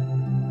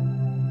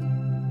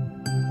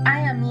 I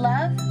am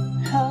love,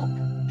 hope,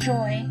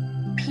 joy,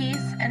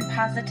 peace, and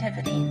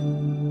positivity.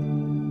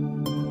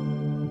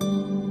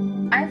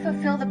 I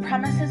fulfill the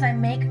promises I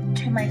make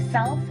to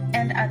myself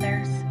and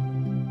others.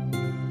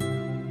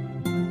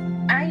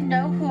 I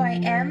know who I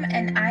am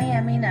and I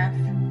am enough.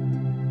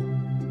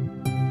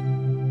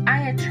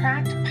 I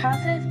attract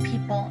positive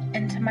people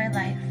into my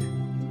life.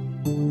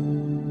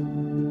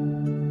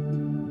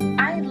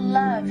 I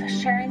love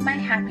sharing my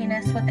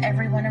happiness with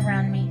everyone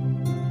around me.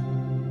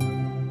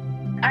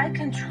 I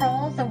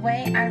control the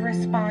way I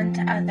respond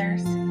to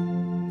others.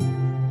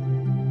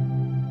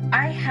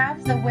 I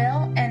have the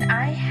will and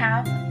I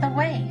have the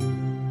way.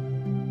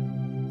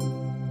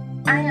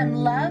 I am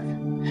love,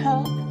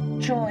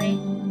 hope, joy,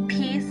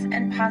 peace,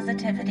 and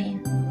positivity.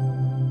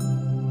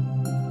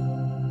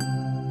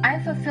 I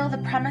fulfill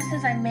the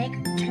promises I make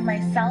to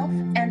myself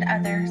and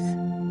others.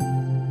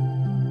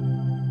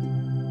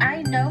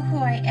 I know who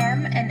I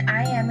am and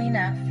I am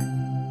enough.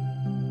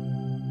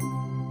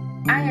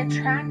 I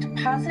attract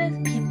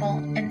positive people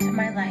into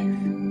my life.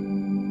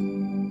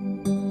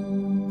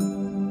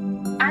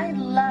 I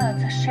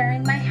love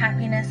sharing my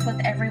happiness with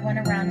everyone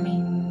around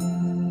me.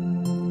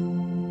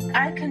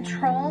 I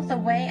control the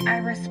way I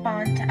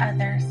respond to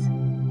others.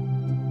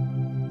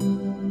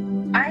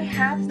 I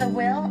have the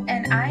will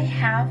and I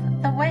have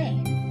the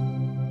way.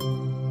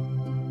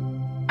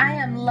 I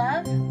am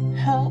love,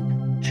 hope,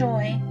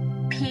 joy,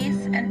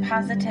 peace, and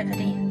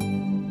positivity.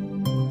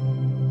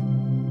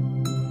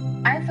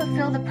 I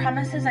fulfill the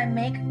promises I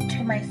make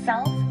to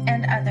myself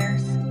and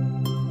others.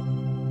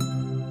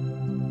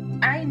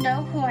 I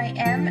know who I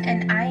am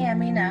and I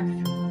am enough.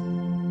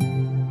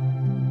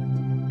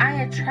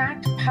 I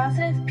attract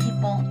positive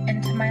people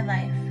into my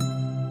life.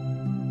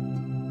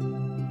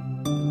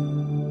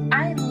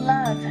 I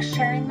love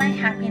sharing my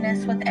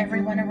happiness with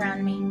everyone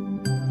around me.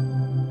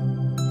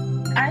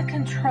 I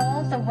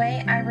control the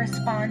way I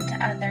respond to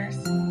others.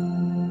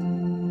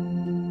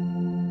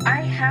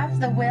 I have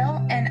the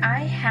will and I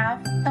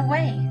have the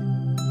way.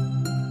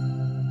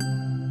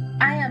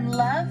 I am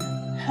love,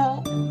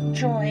 hope,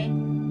 joy,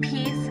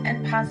 peace,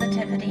 and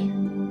positivity.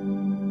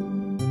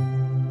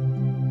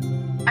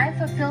 I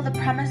fulfill the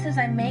promises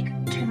I make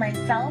to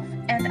myself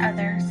and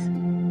others.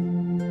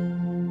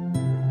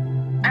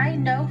 I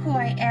know who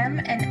I am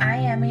and I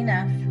am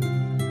enough.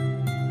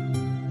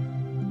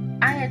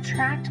 I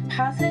attract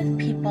positive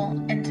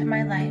people into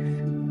my life.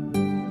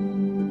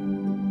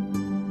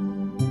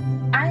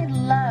 I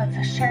love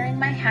sharing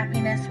my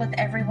happiness with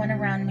everyone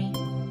around me.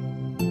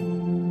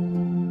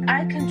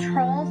 I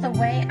control the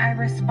way I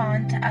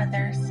respond to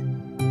others.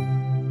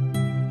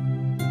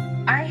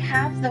 I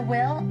have the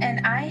will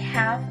and I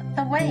have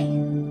the way.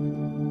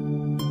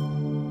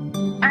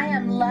 I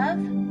am love,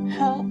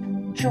 hope,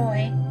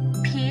 joy,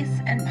 peace,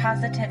 and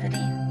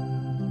positivity.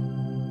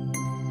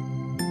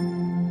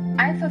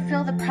 I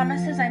fulfill the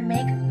promises I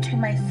make to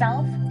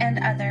myself and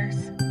others.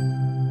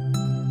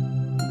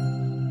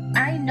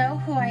 I know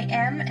who I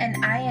am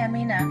and I am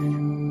enough.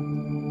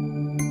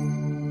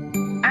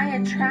 I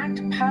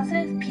attract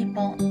positive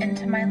people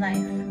into my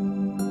life.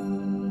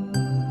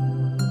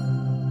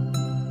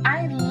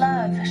 I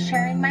love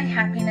sharing my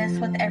happiness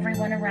with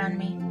everyone around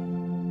me.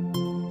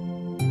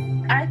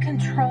 I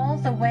control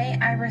the way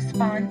I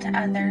respond to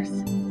others.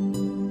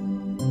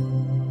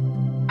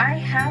 I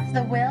have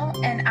the will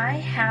and I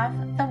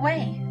have the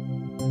way.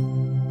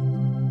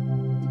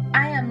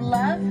 I am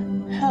love,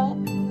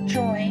 hope,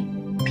 joy,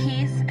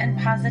 peace, and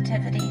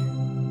positivity.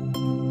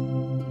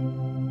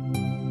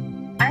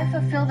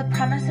 fulfill the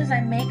promises I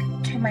make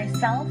to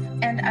myself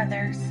and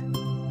others.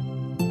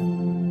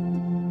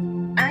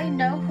 I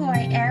know who I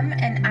am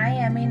and I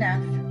am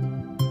enough.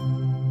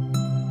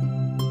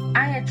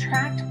 I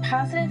attract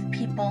positive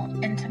people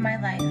into my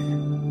life.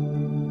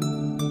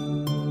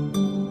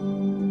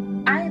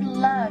 I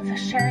love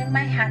sharing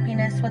my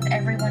happiness with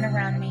everyone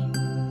around me.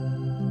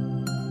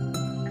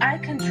 I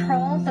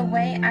control the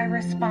way I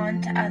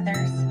respond to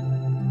others.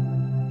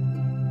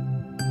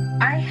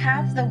 I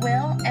have the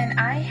will and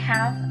I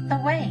have the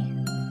way.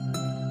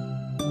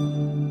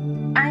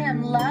 I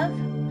am love,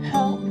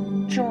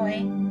 hope,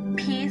 joy,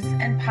 peace,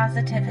 and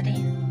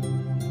positivity.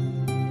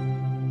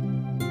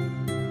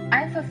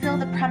 I fulfill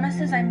the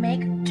promises I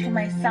make to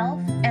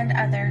myself and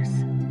others.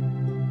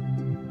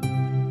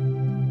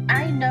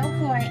 I know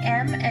who I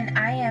am and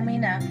I am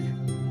enough.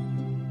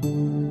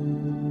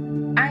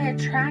 I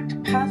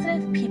attract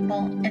positive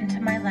people into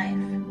my life.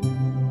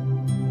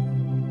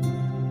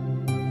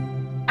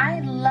 I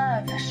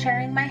love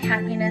sharing my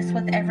happiness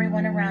with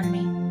everyone around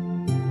me.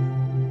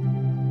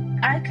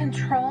 I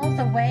control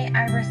the way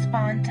I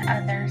respond to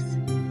others.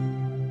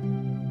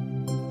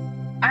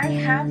 I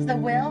have the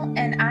will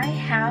and I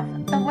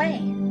have the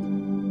way.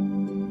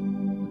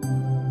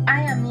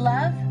 I am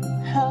love,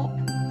 hope,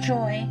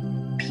 joy,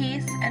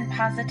 peace, and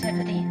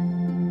positivity.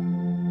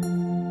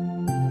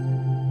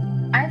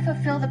 I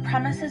fulfill the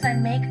promises I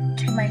make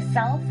to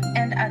myself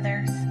and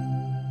others.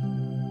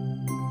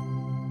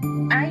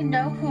 I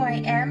know who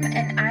I am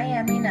and I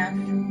am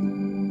enough.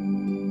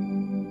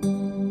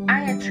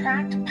 I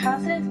attract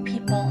positive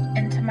people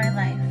into my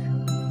life.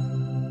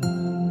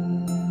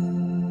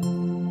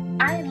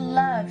 I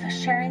love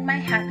sharing my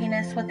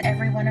happiness with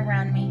everyone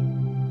around me.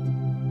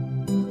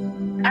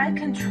 I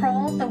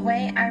control the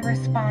way I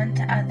respond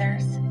to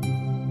others.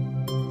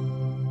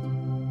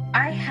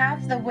 I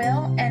have the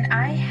will and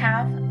I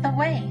have the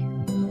way.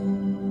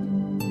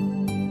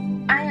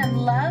 I am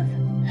love,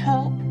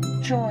 hope,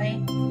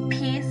 joy,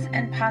 peace,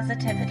 and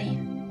positivity.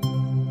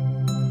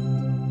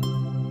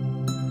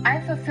 I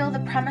fulfill the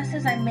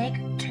promises I make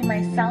to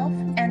myself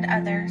and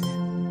others.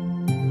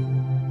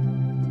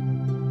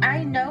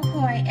 I know who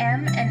I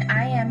am and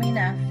I am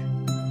enough.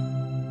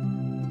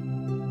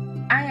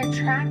 I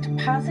attract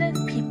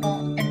positive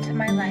people into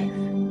my life.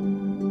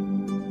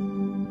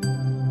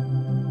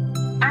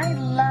 I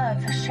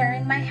love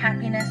sharing my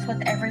happiness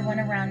with everyone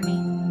around me.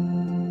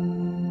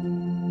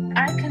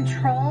 I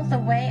control the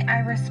way I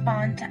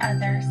respond to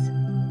others.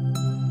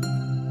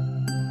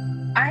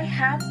 I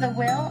have the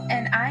will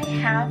and I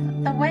have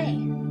the way.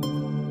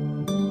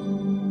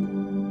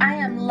 I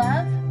am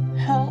love,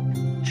 hope,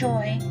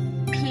 joy,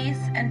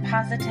 peace, and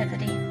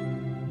positivity.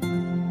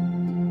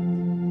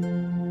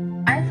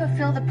 I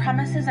fulfill the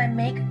promises I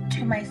make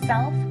to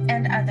myself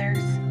and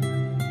others.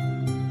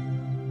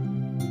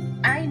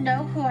 I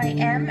know who I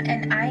am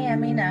and I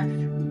am enough.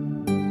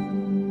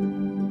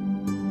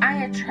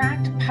 I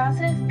attract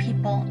positive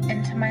people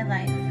into my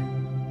life.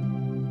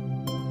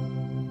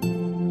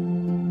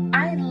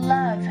 I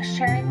love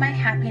sharing my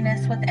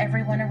happiness with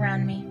everyone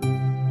around me.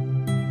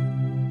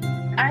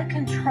 I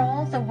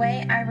control the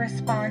way I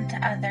respond to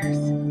others.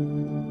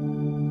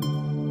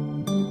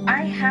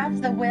 I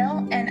have the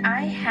will and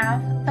I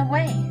have the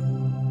way.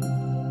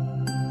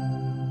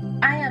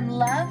 I am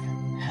love,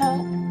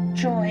 hope,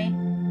 joy,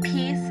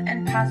 peace,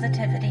 and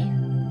positivity.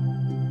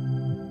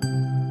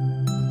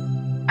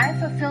 I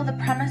fulfill the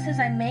promises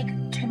I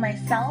make to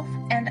myself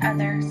and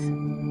others.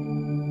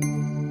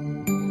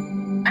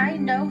 I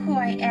know who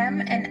I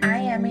am and I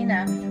am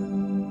enough.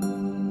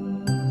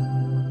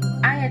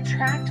 I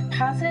attract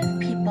positive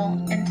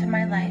people into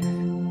my life.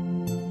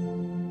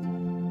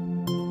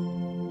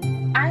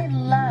 I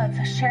love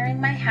sharing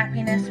my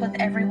happiness with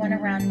everyone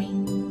around me.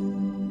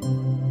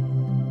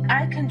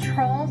 I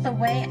control the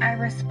way I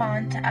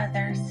respond to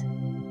others.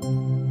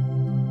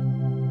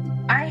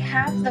 I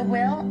have the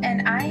will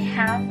and I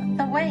have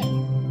the way.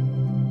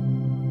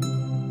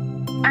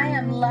 I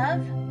am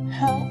love,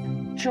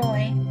 hope,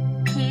 joy,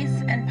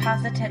 peace, and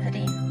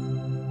positivity.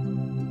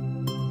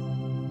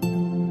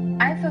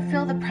 I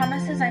fulfill the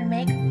promises I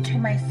make to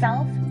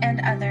myself and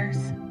others.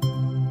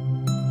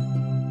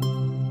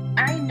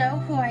 I know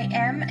who I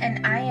am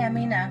and I am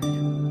enough.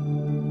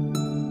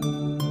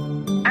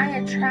 I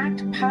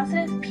attract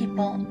positive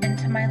people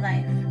into my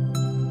life.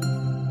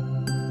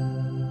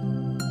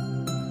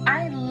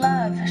 I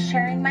love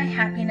sharing my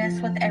happiness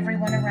with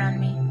everyone around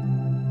me.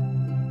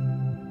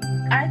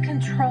 I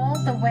control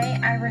the way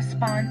I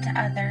respond to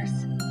others.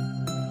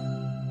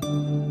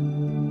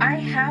 I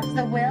have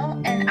the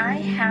will and I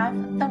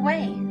have the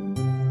way.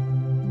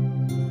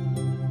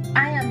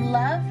 I am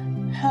love,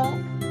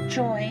 hope,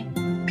 joy,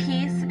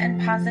 peace,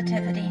 and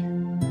positivity.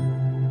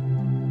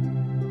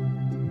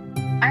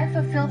 I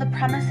fulfill the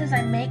promises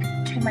I make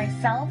to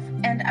myself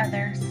and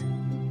others.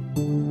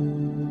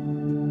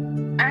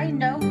 I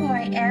know who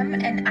I am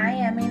and I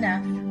am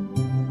enough.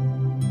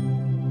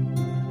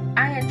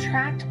 I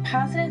attract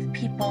positive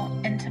people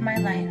into my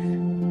life.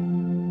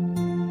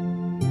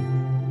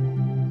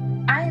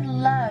 I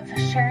love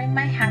sharing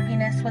my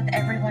happiness with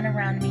everyone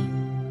around me.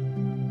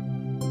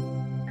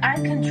 I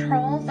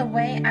control the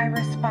way I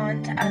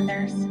respond to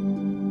others.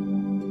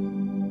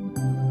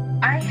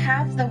 I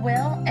have the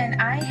will and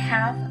I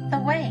have the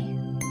way.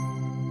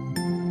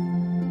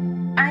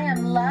 I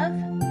am love,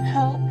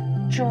 hope,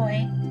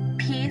 joy,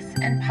 peace,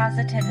 and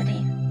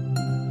positivity.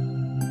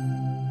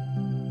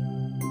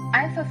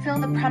 I fulfill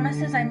the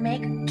promises I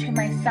make to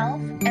myself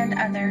and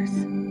others.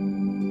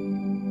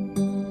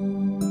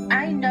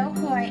 I know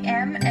who I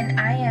am and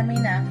I am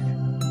enough.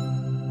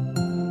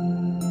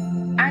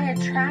 I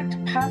attract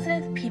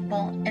positive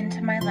people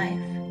into my life.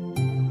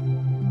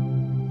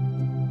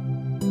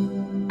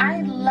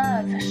 I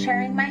love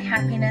sharing my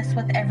happiness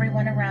with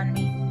everyone around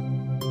me.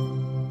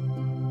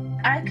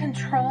 I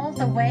control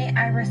the way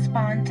I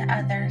respond to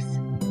others.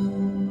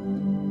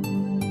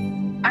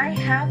 I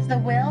have the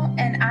will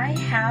and I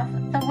have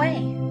the way.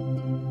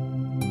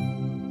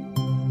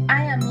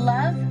 I am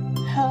love,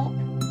 hope,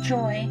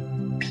 joy,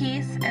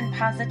 peace, and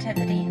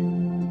positivity.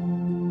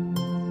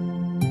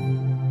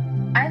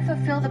 I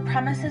fulfill the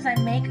promises I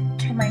make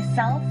to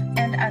myself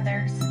and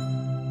others.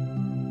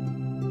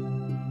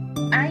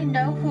 I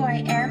know who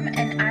I am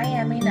and I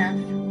am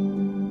enough.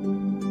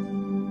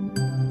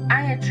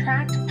 I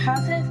attract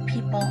positive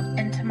people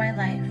into my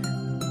life.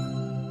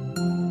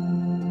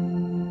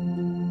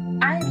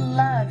 I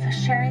love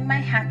sharing my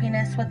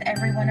happiness with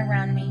everyone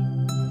around me.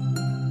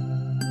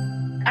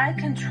 I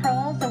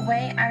control the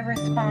way I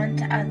respond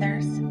to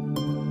others.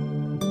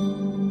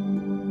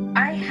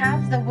 I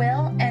have the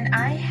will and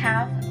I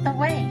have the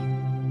way.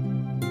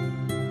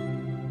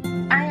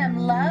 I am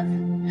love,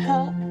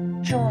 hope,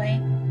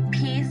 joy,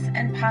 peace,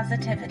 and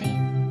positivity.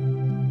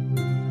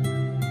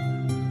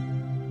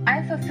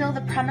 I fulfill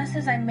the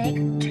promises I make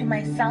to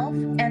myself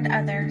and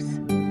others.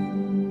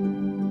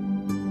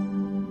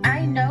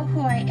 I know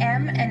who I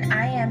am and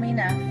I am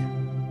enough.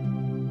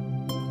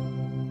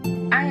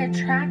 I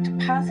attract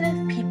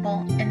positive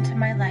people into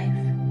my life.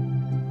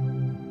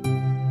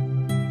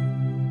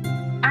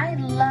 I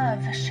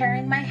love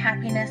sharing my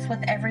happiness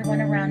with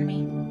everyone around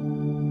me.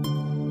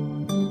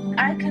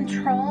 I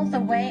control the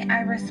way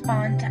I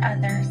respond to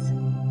others.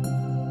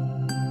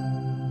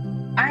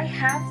 I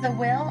have the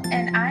will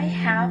and I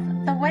have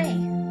the way.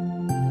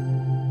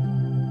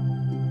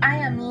 I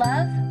am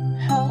love,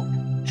 hope,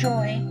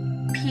 joy,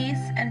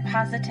 peace, and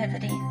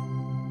positivity.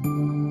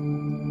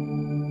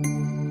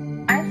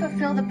 I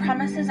fulfill the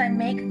promises I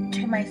make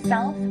to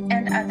myself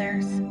and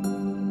others.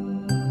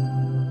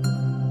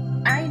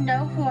 I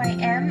know who I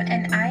am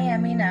and I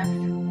am enough.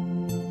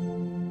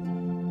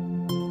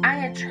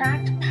 I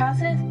attract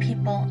positive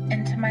people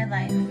into my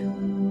life.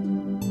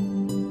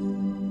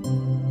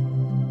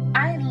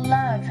 I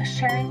love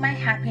sharing my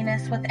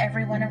happiness with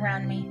everyone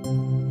around me.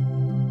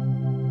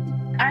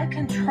 I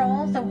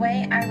control the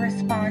way I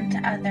respond to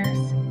others.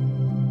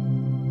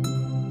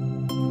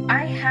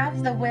 I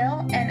have the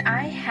will and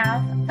I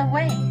have the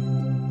way.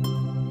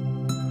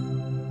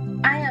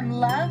 I am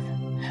love,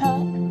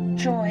 hope,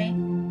 joy,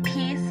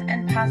 peace,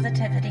 and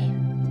positivity.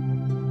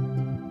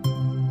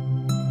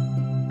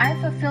 I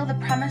fulfill the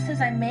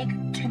promises I make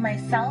to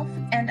myself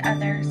and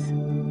others.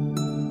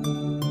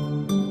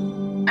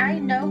 I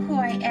know who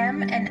I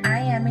am and I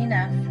am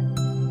enough.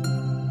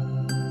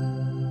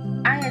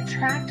 I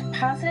attract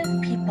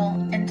positive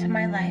people into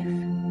my life.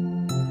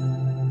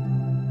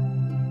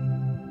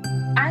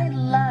 I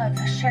love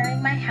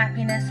sharing my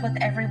happiness with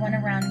everyone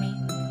around me.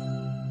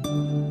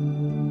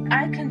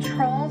 I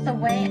control the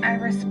way I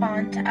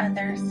respond to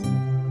others.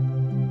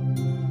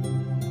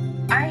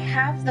 I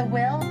have the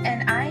will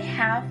and I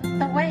have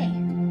the way.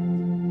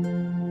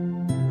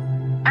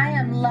 I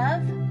am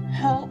love,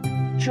 hope,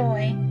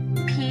 joy,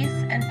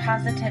 peace, and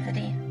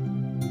positivity.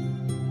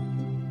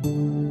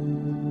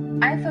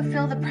 I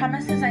fulfill the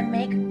promises I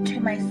make to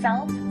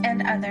myself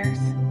and others.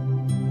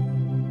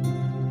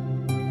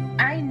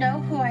 I know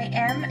who I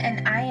am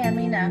and I am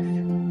enough.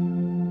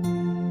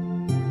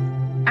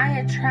 I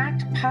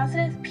attract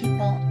positive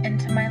people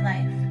into my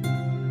life.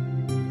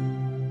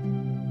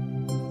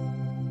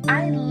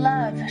 I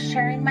love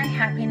sharing my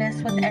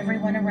happiness with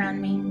everyone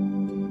around me.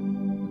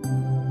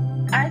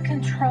 I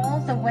control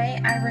the way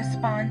I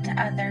respond to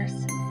others.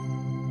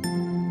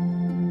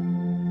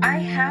 I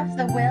have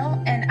the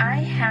will and I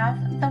have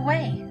the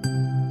way.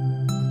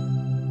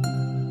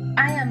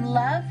 I am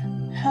love,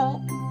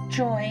 hope,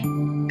 joy,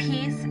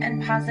 peace,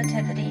 and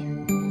positivity.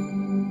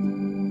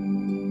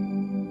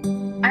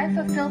 I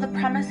fulfill the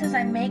promises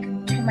I make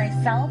to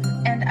myself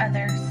and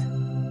others.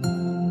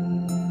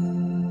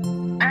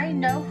 I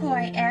know who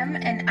I am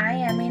and I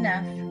am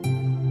enough.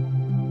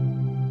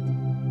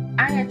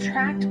 I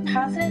attract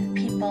positive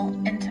people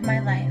into my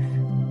life.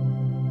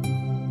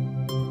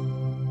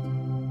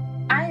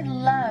 I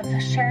love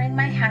sharing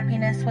my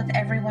happiness with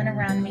everyone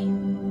around me.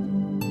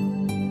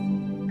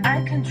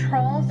 I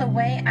control the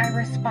way I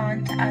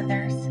respond to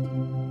others.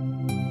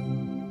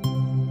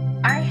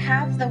 I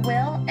have the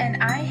will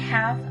and I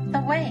have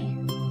the way.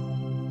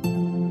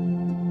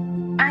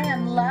 I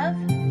am love,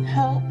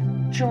 hope,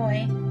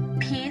 joy,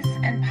 peace,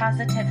 and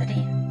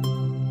positivity.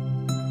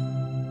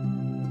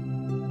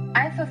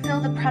 I fulfill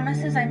the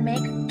promises I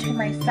make to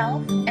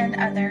myself and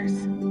others.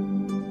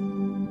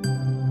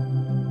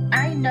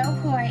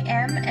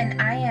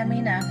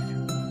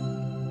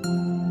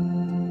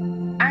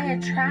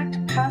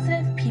 attract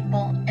positive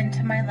people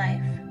into my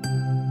life.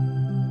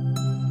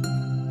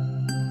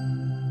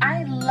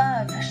 I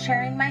love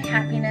sharing my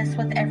happiness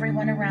with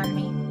everyone around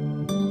me.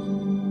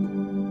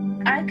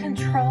 I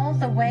control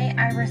the way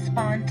I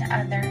respond to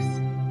others.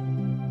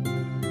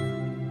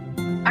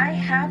 I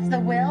have the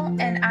will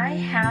and I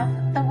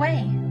have the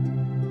way.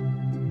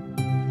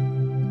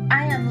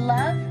 I am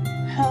love,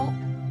 hope,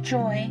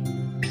 joy,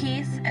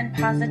 peace, and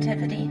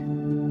positivity.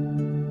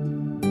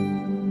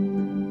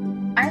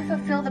 I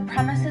fulfill the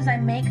promises I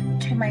make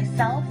to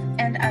myself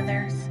and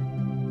others.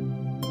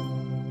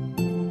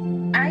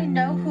 I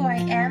know who I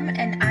am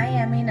and I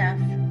am enough.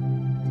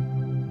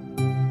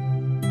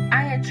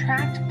 I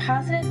attract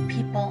positive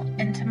people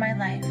into my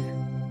life.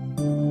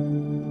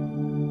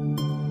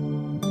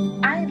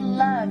 I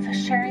love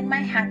sharing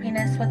my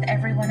happiness with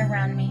everyone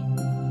around me.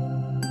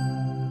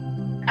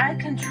 I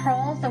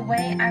control the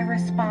way I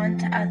respond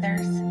to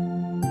others.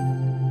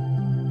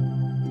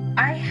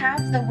 I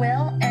have the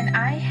will and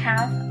I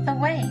have the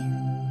way.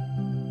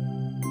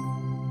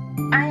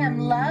 I am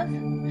love,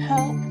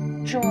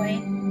 hope,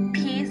 joy,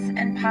 peace,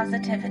 and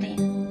positivity.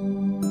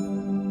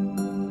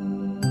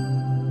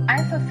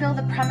 I fulfill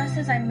the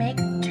promises I make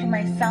to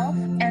myself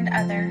and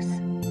others.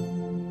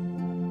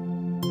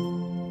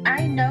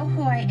 I know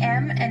who I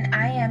am and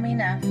I am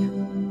enough.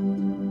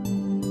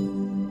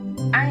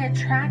 I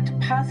attract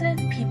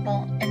positive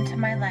people into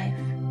my life.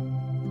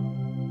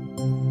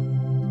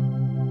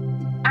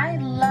 I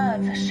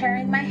love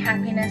sharing my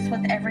happiness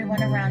with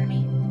everyone around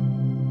me.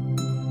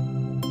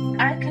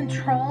 I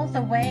control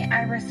the way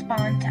I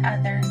respond to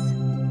others.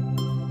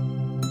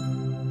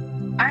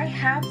 I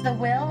have the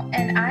will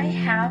and I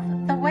have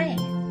the way.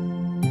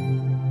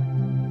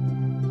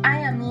 I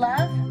am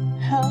love,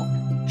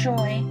 hope,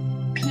 joy,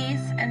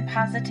 peace, and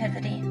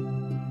positivity.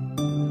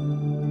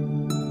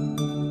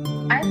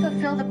 I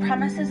fulfill the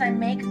promises I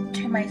make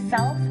to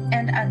myself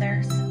and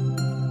others.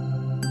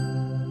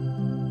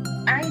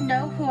 I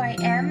know who I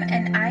am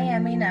and I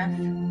am enough.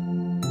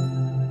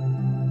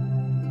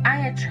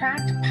 I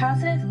attract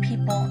positive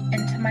people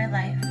into my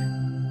life.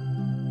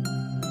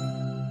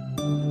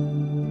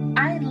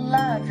 I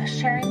love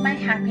sharing my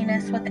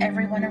happiness with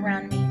everyone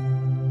around me.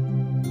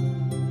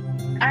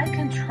 I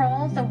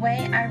control the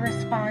way I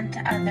respond to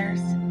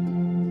others.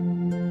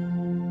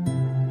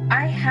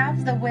 I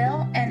have the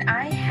will and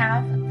I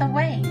have the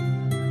way.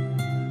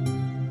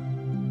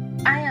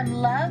 I am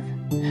love,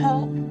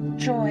 hope,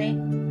 joy,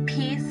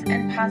 peace,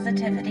 and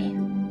positivity.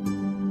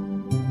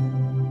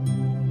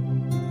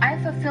 I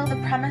fulfill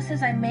the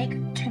promises I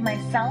make to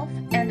myself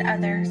and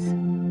others.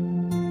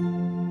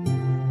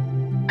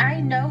 I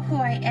know who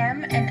I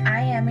am and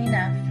I am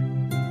enough.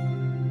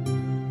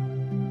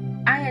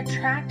 I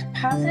attract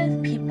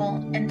positive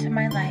people into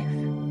my life.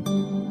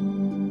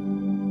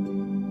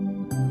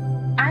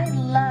 I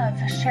love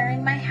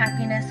sharing my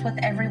happiness with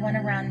everyone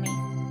around me.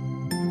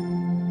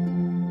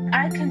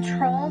 I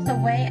control the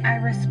way I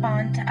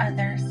respond to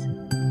others.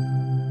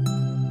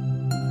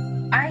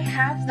 I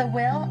have the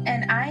will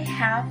and I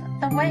have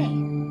the way.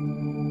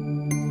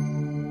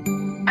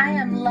 I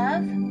am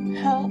love,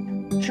 hope,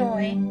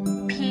 joy,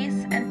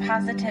 peace, and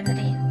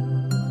positivity.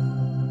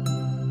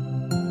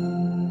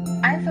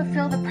 I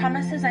fulfill the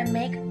promises I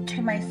make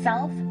to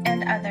myself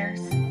and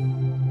others.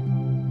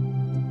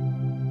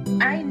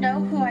 I know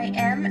who I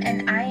am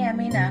and I am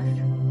enough.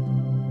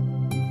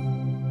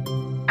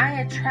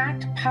 I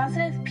attract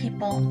positive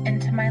people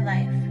into my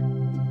life.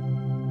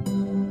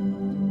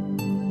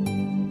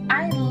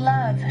 I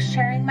love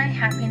sharing my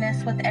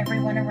happiness with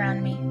everyone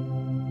around me.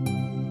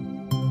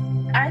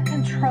 I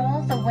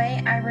control the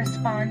way I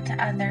respond to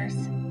others.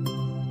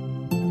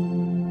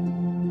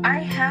 I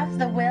have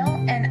the will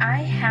and I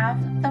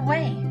have the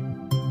way.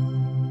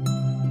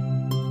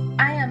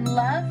 I am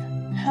love,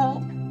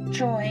 hope,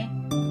 joy,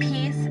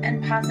 peace,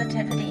 and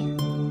positivity.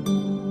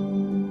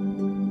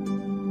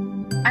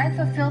 I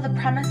fulfill the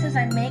promises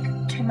I make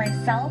to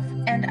myself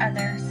and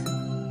others.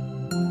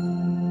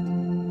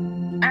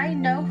 I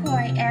know who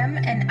I am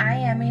and I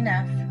am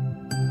enough.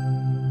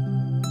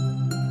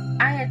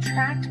 I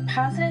attract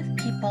positive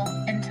people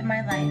into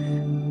my life.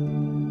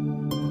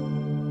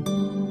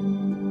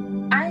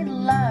 I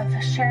love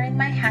sharing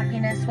my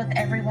happiness with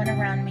everyone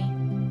around me.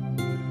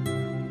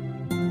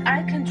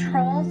 I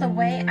control the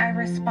way I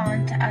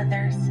respond to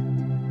others.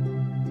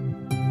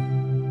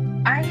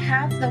 I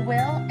have the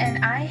will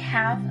and I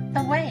have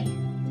the way.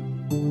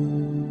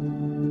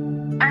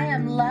 I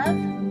am love,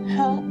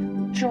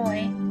 hope,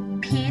 joy,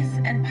 peace,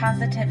 and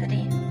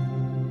positivity.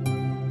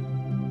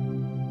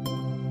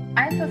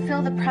 I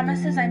fulfill the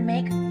promises I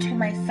make to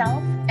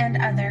myself and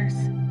others.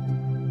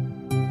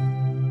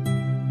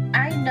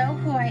 I know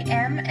who I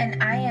am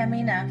and I am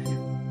enough.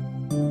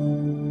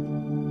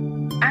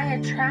 I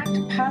attract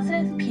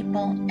positive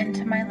people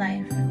into my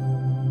life.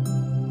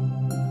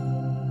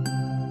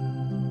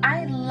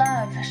 I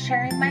love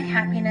sharing my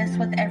happiness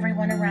with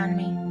everyone around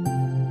me.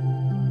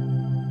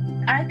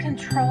 I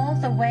control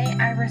the way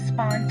I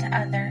respond to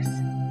others.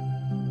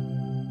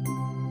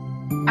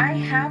 I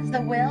have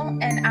the will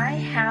and I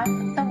have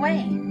the way.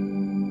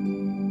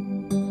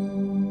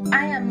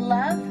 I am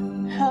love,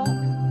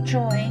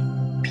 joy,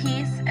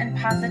 peace, and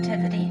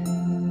positivity.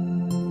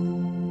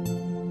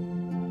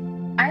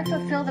 I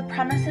fulfill the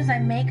promises I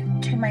make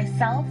to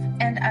myself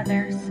and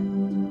others.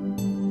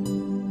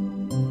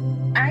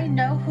 I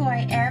know who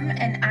I am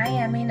and I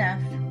am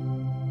enough.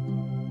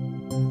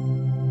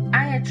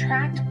 I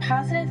attract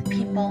positive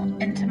people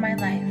into my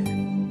life.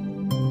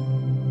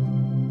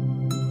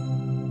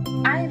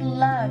 I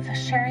love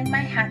sharing my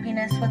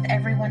happiness with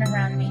everyone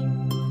around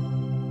me.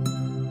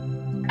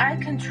 I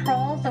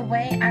control the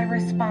way I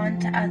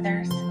respond to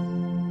others.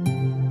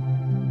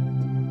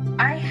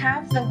 I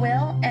have the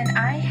will and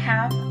I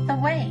have the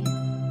way.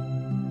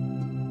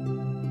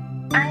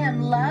 I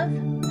am love,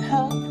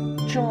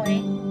 hope,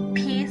 joy,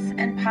 peace,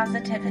 and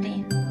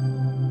positivity.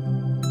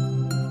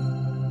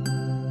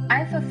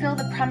 I fulfill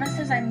the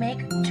promises I make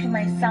to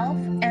myself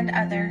and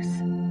others.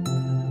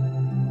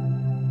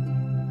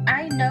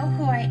 I know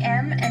who I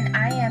am and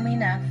I am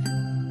enough.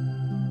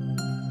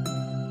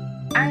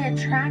 I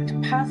attract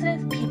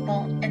positive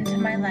people into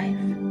my life.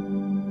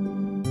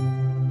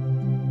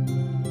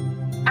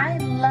 I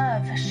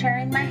love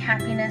sharing my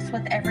happiness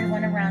with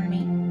everyone around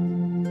me.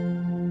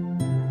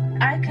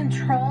 I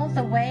control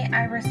the way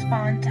I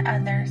respond to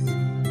others.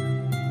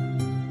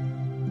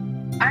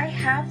 I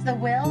have the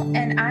will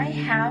and I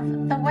have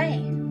the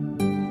way.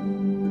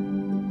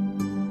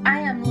 I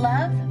am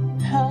love,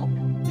 hope,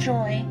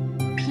 joy,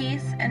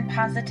 peace, and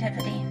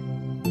positivity.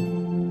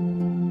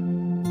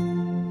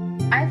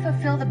 I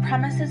fulfill the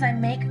promises I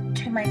make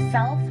to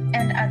myself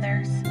and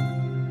others.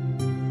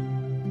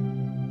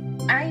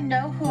 I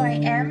know who I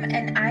am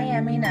and I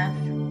am enough.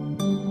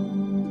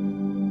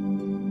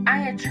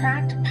 I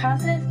attract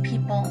positive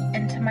people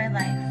into my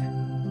life.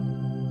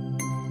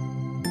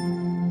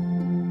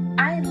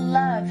 I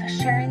love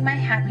sharing my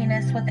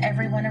happiness with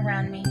everyone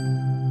around me.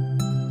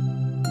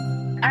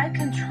 I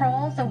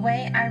control the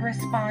way I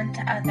respond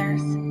to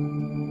others.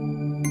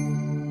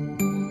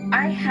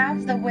 I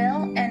have the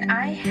will and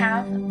I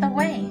have the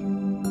way.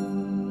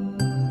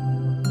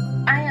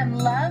 I am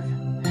love,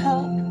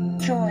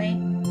 hope, joy,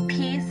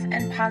 peace,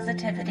 and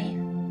positivity.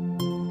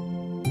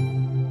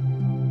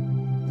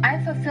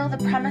 I fulfill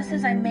the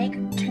promises I make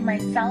to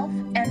myself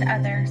and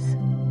others.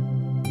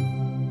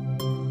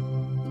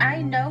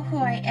 I know who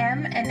I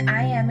am and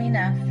I am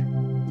enough.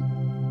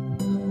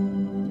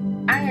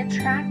 I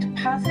attract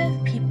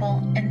positive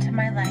people into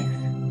my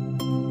life.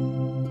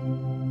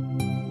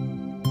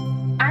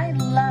 I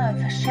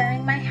love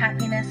sharing my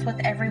happiness with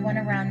everyone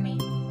around me.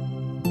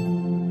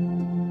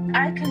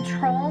 I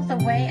control the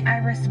way I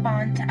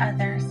respond to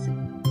others.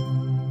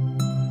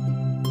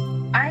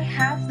 I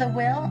have the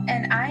will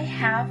and I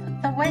have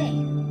the way.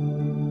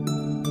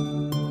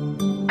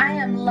 I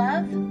am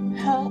love,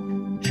 hope,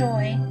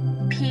 joy,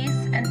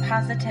 peace, and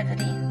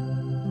positivity.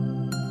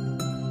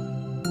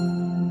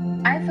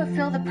 I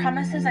fulfill the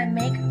promises I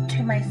make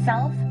to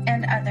myself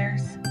and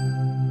others.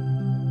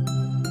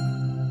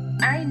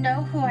 I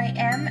know who I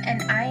am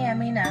and I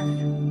am enough.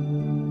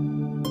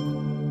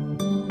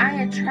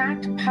 I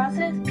attract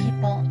positive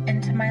people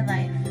into my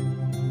life.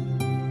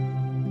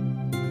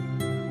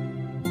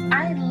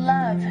 I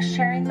love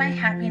sharing my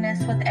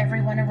happiness with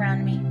everyone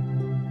around me.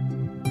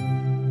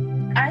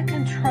 I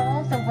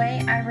control the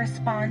way I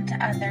respond to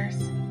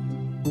others.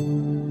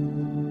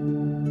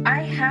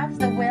 I have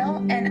the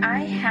will and I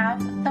have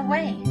the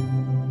way.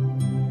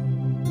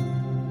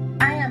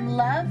 I am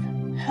love,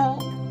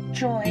 hope,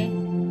 joy,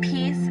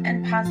 peace,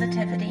 and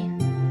positivity.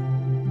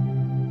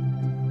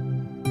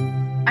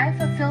 I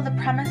fulfill the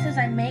promises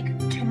I make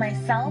to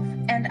myself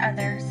and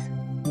others.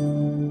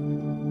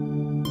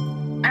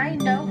 I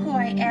know who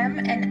I am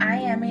and I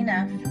am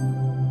enough.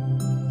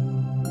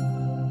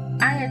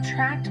 I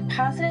attract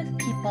positive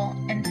people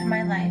into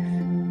my life.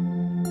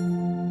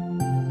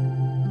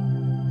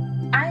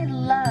 I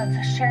love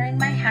sharing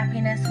my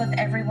happiness with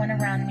everyone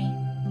around me.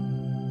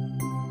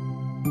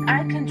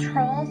 I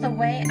control the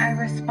way I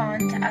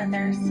respond to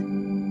others.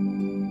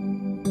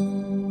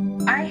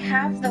 I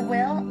have the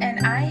will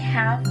and I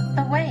have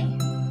the way.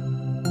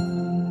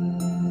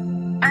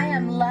 I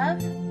am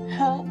love,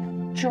 hope,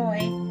 joy,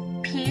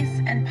 peace,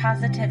 and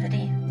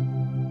positivity.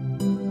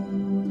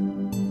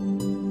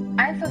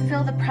 I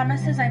fulfill the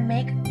promises I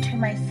make to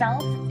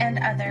myself and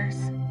others.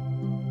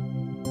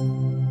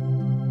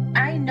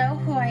 I know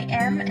who I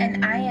am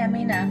and I am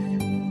enough.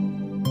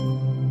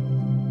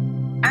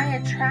 I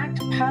attract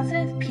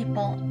positive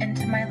people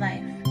into my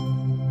life.